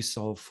how do you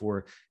solve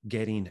for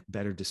getting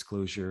better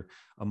disclosure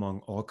among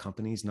all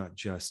companies, not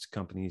just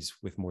companies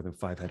with more than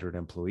 500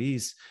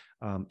 employees?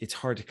 It's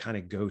hard to kind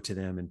of go to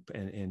them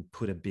and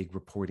put a big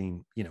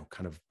reporting,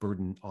 kind of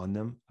burden on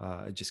them,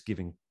 just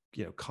giving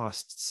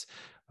costs,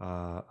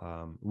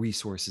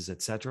 resources,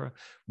 et cetera.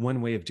 One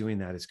way of doing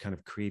that is kind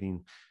of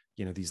creating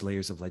these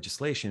layers of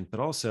legislation, but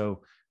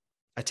also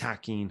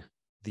attacking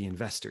the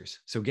investors.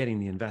 So getting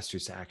the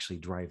investors to actually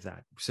drive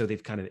that. So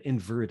they've kind of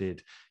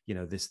inverted,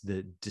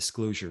 the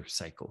disclosure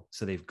cycle.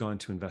 So they've gone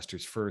to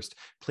investors first,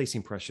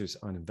 placing pressures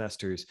on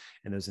investors,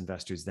 and those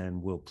investors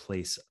then will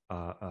place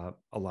a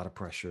lot of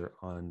pressure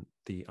on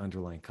the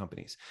underlying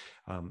companies.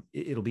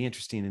 It'll be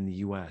interesting in the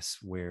U.S.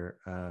 where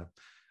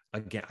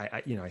again,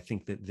 I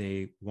think that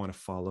they want to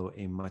follow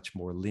a much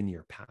more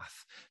linear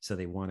path. So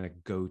they want to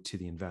go to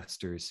the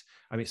investors.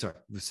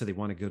 So they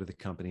want to go to the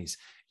companies,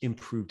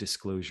 improve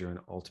disclosure, and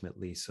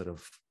ultimately sort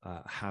of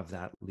have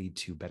that lead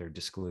to better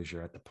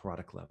disclosure at the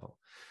product level.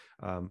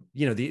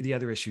 The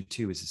other issue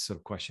too is this sort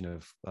of question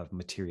of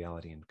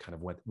materiality and kind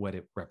of what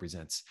it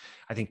represents.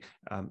 I think,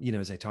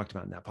 as I talked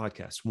about in that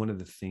podcast, one of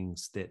the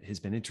things that has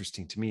been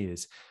interesting to me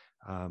is,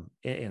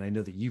 and I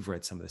know that you've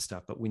read some of this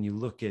stuff, but when you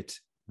look at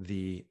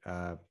the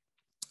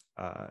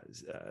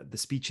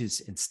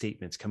speeches and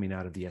statements coming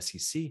out of the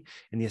SEC,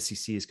 and the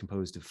SEC is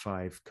composed of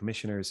 5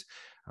 commissioners.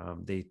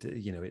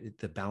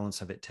 The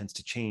balance of it tends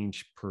to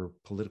change per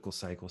political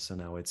cycle. So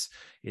now it's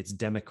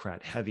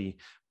Democrat heavy,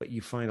 but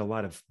you find a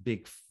lot of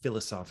big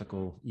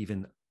philosophical,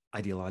 even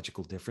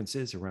ideological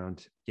differences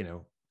around,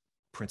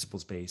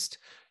 principles based,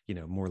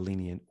 more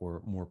lenient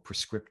or more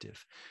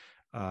prescriptive,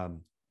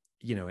 and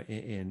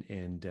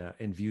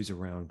views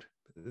around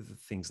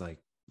things like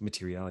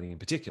materiality in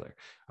particular.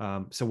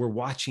 So we're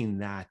watching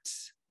that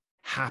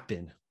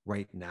happen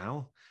right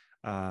now.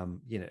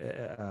 And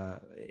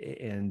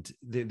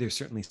there's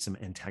certainly some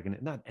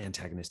not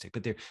antagonistic,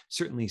 but there's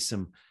certainly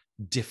some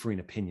differing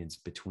opinions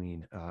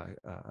between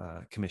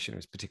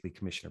commissioners, particularly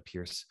Commissioner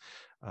Pierce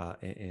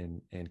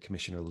and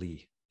Commissioner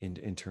Lee,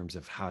 in terms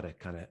of how to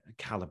kind of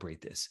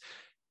calibrate this.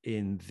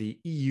 In the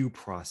EU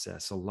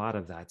process, a lot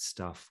of that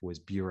stuff was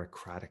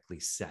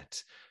bureaucratically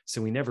set.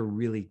 So we never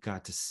really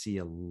got to see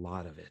a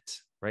lot of it.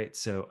 Right.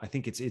 So I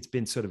think it's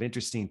been sort of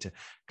interesting to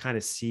kind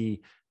of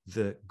see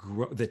the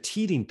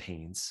teething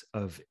pains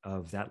of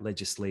that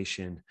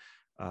legislation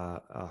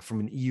from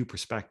an EU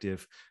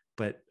perspective,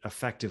 but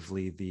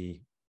effectively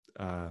the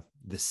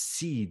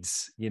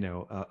seeds,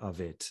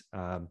 of it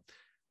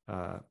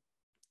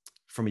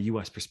from a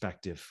US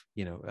perspective,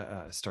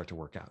 start to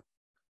work out.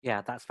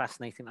 Yeah, that's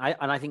fascinating.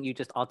 I think you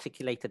just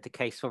articulated the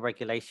case for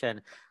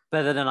regulation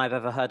better than I've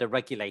ever heard a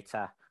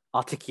regulator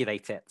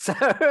articulate it. So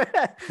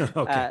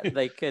Okay.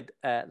 they could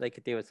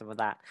deal with some of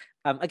that.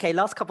 Okay,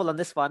 last couple on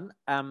this one.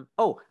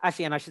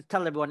 Actually, and I should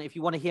tell everyone, if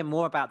you want to hear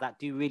more about that,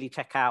 do really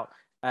check out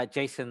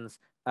Jason's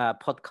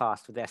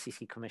podcast with the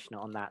SEC commissioner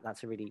on that.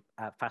 That's a really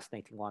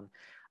fascinating one.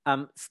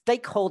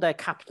 Stakeholder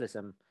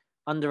capitalism,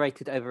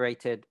 underrated,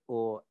 overrated,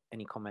 or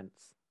any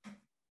comments?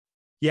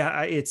 Yeah,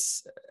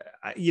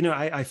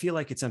 I feel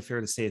like it's unfair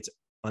to say it's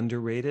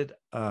underrated.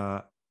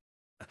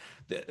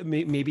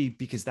 Maybe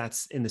because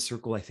that's in the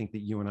circle I think that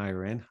you and I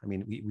are in. I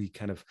mean, we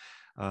kind of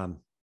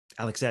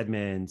Alex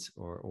Edmonds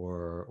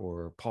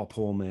or Paul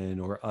Pullman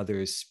or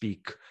others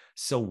speak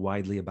so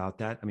widely about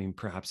that. I mean,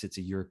 perhaps it's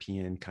a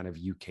European kind of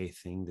UK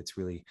thing that's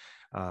really,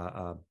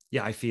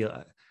 I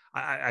feel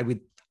I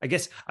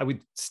guess I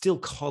would still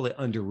call it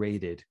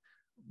underrated,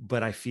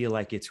 but I feel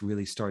like it's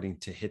really starting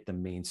to hit the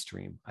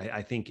mainstream.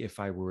 I think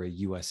if I were a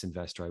US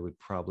investor, I would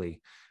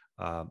probably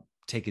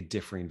take a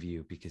different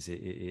view because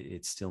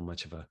it's still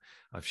much of a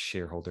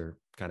shareholder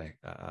kind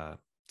of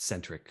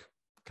centric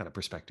kind of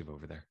perspective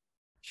over there.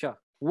 Sure.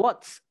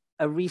 What's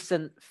a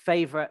recent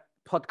favorite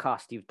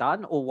podcast you've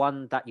done, or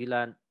one that you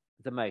learned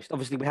the most?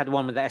 Obviously, we had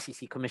one with the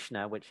SEC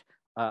commissioner, which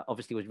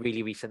obviously was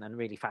really recent and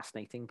really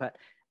fascinating. But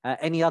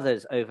any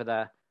others over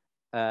the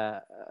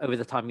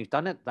time you've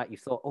done it that you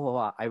thought, oh,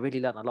 wow, I really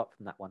learned a lot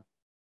from that one?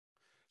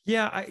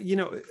 Yeah,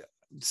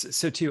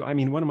 so too, I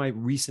mean, one of my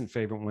recent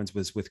favorite ones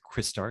was with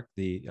Chris Stark,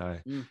 the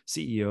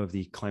CEO of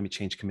the Climate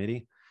Change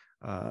Committee,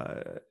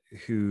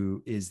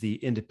 who is the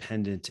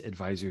independent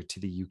advisor to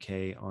the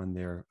UK on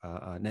their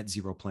net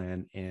zero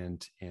plan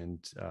and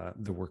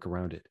the work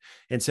around it.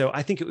 And so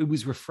I think it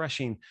was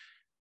refreshing,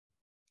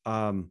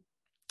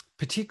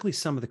 particularly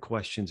some of the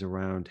questions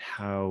around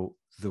how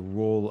the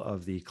role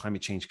of the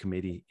Climate Change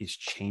Committee is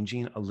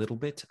changing a little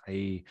bit.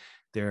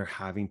 They're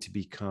having to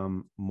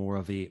become more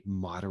of a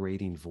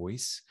moderating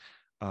voice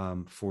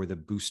for the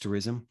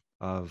boosterism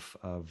of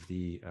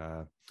the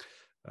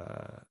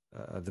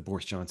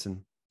Boris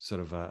Johnson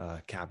sort of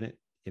cabinet,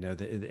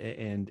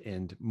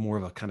 and more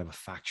of a kind of a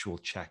factual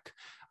check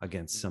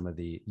against some of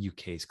the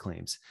UK's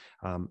claims.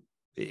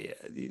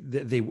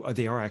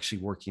 they are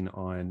actually working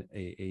on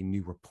a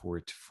new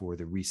report for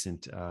the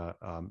recent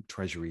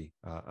Treasury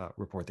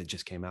report that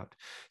just came out.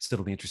 So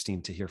it'll be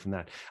interesting to hear from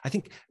that. I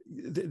think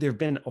there have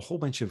been a whole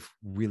bunch of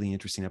really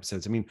interesting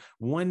episodes. I mean,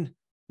 one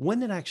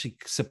that actually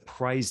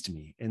surprised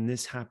me, and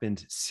this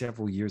happened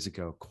several years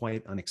ago,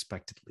 quite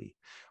unexpectedly,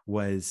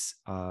 was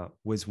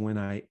when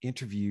I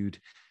interviewed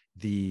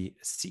the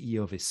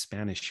CEO of a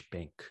Spanish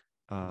bank.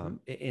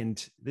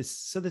 And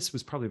this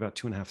was probably about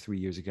 2.5, 3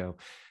 years ago.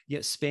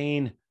 Yeah,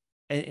 Spain,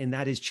 and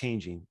that is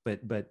changing, but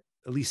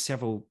at least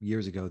several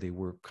years ago, they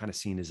were kind of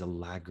seen as a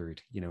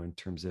laggard, in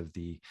terms of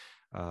the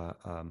uh,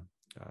 um,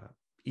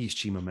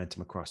 ESG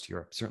momentum across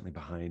Europe, certainly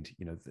behind,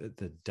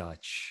 the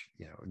Dutch,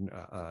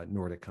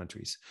 Nordic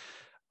countries,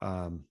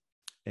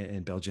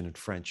 and Belgian and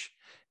French.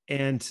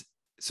 And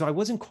so I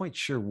wasn't quite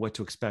sure what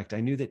to expect.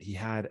 I knew that he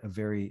had a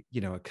very,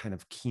 a kind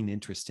of keen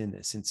interest in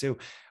this. And so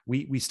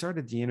we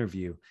started the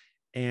interview,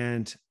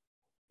 and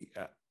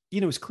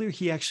it was clear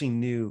he actually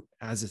knew,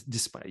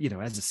 despite,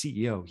 as a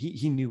CEO,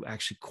 he knew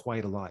actually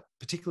quite a lot,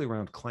 particularly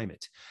around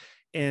climate.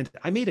 And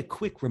I made a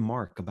quick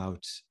remark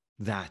about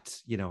that,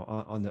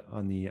 on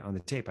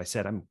the tape. I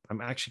said,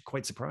 I'm actually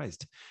quite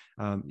surprised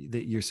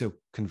that you're so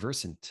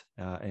conversant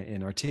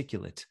and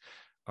articulate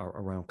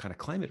around kind of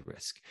climate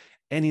risk.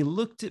 And he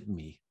looked at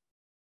me,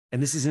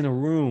 and this is in a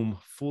room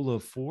full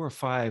of 4 or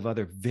 5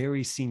 other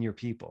very senior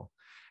people.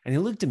 And he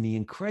looked at me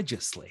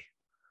incredulously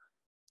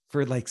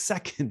for like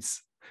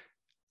seconds,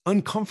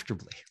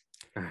 uncomfortably.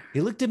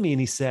 He looked at me and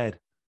he said,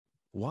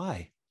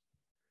 "Why?"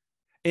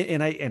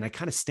 And I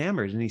kind of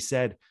stammered, and he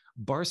said,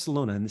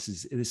 "Barcelona," and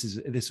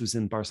this was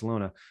in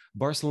Barcelona.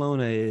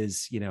 Barcelona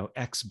is,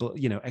 X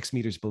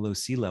meters below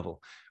sea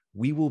level.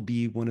 We will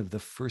be one of the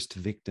first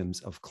victims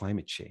of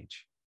climate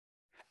change.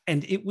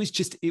 And it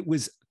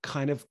was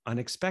kind of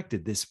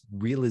unexpected, this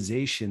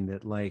realization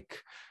that,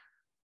 like,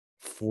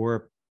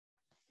 for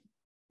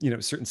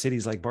certain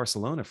cities like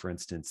Barcelona, for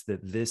instance, that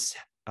this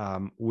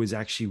was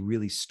actually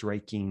really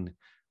striking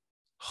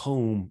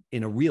home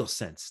in a real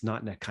sense,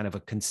 not in a kind of a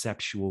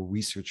conceptual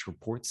research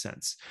report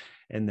sense,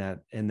 and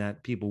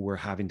that people were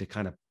having to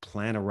kind of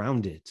plan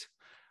around it,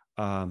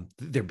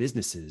 their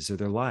businesses or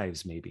their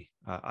lives, maybe.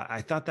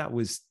 I thought that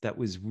was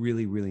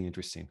really, really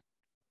interesting.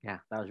 Yeah,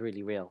 that was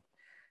really real.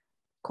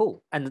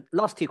 Cool. And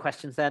last 2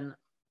 questions then.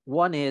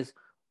 One is,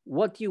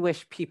 what do you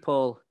wish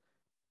people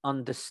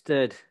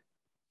understood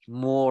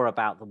more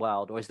about the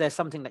world? Or is there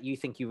something that you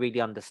think you really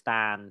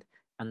understand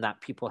and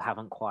that people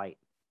haven't quite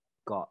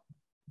got?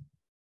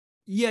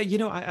 Yeah,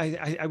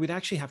 I would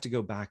actually have to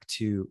go back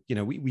to,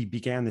 we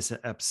began this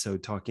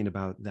episode talking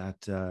about that,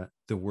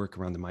 the work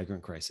around the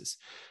migrant crisis.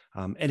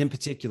 And in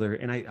particular,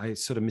 and I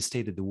sort of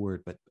misstated the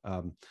word, but,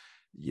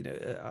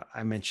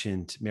 I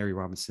mentioned Mary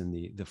Robinson,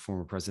 the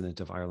former president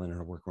of Ireland, and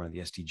her work around the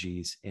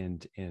SDGs,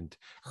 and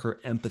her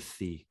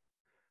empathy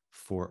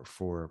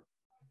for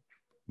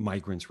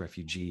migrants,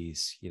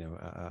 refugees,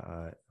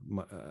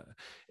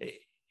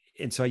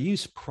 and so I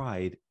use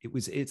pride.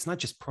 It's not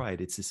just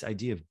pride, it's this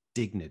idea of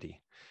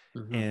dignity.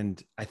 Mm-hmm.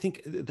 And I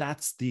think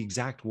that's the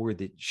exact word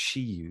that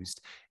she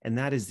used. And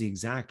that is the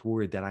exact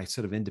word that I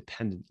sort of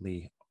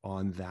independently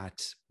on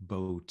that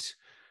boat,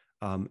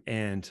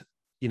 and,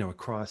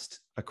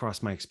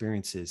 across my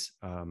experiences,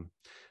 of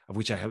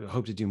which I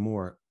hope to do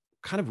more,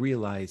 kind of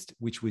realized,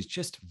 which was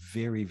just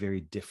very, very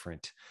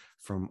different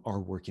from our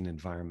working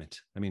environment.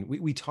 I mean,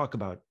 we talk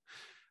about,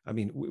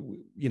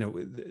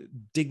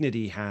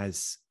 dignity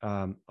has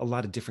a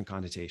lot of different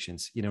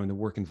connotations, in the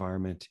work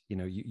environment.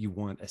 You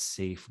want a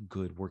safe,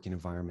 good working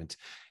environment,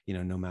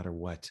 no matter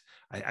what.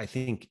 I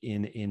think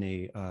in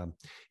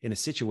a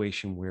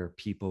situation where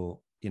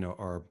people,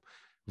 are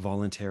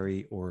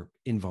voluntary or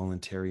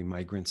involuntary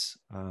migrants,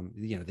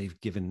 they've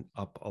given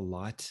up a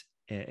lot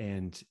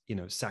and,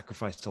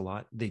 sacrificed a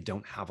lot. They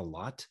don't have a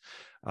lot.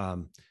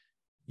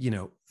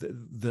 The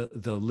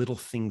little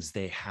things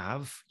they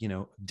have,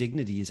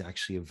 dignity is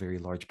actually a very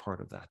large part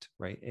of that,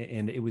 right?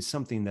 And it was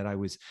something that I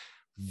was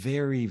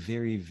very,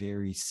 very,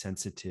 very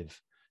sensitive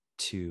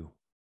to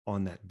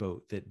on that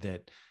boat,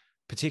 that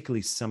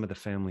particularly some of the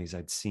families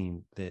I'd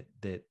seen that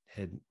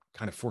had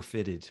kind of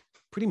forfeited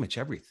pretty much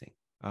everything,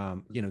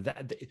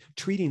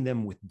 treating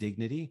them with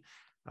dignity,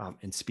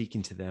 and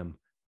speaking to them,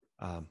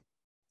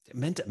 it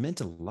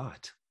meant a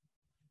lot.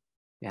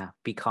 Yeah,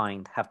 be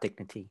kind, have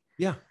dignity.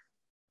 Yeah.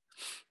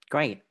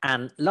 Great.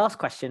 And last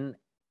question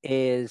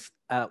is,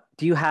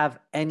 do you have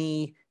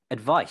any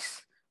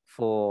advice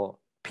for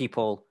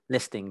people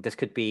listening? This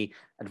could be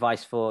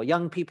advice for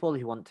young people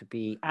who want to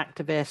be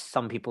activists,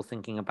 some people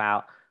thinking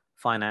about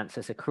finance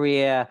as a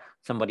career,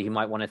 somebody who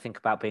might want to think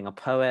about being a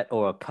poet,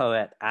 or a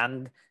poet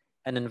and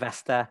an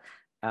investor.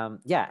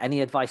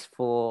 Any advice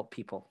for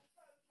people?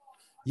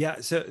 Yeah.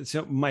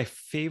 So my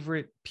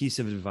favorite piece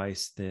of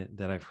advice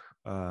that I've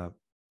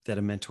that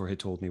a mentor had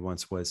told me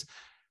once was,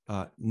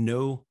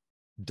 no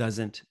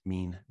doesn't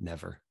mean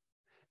never.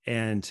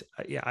 And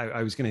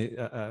I was going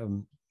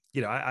to,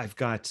 I've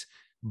got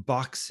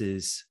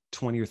boxes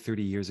 20 or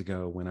 30 years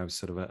ago when I was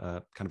sort of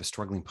a kind of a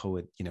struggling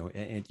poet,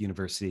 at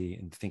university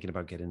and thinking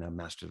about getting a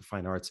Master of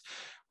Fine Arts,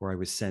 where I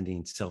was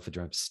sending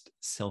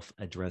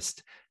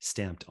self-addressed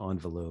stamped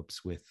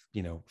envelopes with,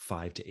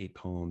 5 to 8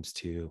 poems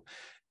to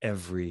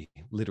every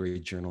literary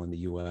journal in the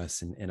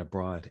US and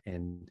abroad,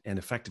 and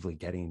effectively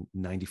getting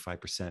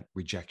 95%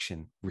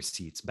 rejection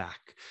receipts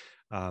back.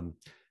 I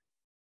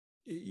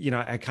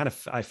kind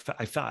of, I felt,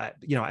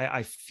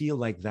 I feel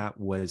like that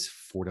was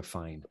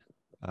fortifying,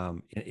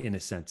 in a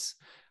sense.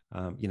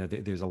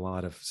 There's a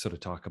lot of sort of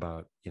talk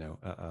about,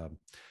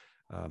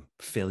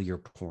 failure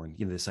porn,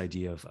 this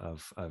idea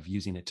of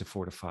using it to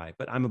fortify.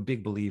 But I'm a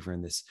big believer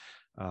in this.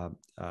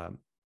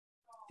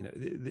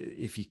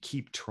 If you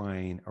keep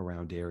trying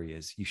around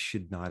areas, you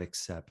should not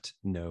accept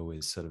no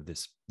as sort of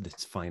this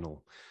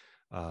final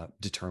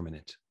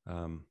determinant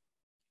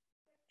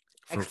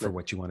for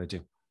what you want to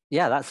do.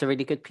 Yeah, that's a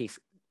really good piece.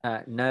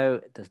 No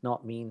does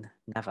not mean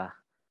never.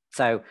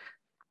 So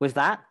with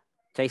that,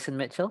 Jason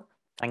Mitchell,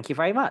 thank you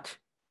very much.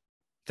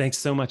 Thanks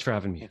so much for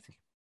having me.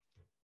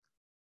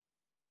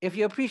 If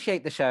you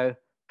appreciate the show,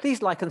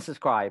 please like and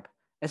subscribe,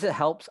 as it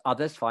helps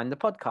others find the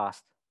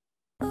podcast.